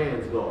in your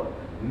hands, God,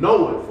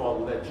 knowing,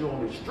 Father, that you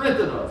only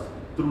strengthen us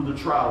through the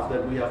trials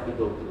that we have to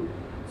go through.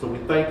 So we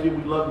thank you,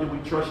 we love you, we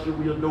trust you,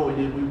 we adore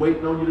you, and we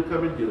waiting on you to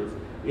come and get us.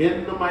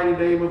 In the mighty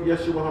name of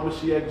Yeshua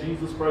HaMashiach,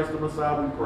 Jesus Christ the Messiah, we pray.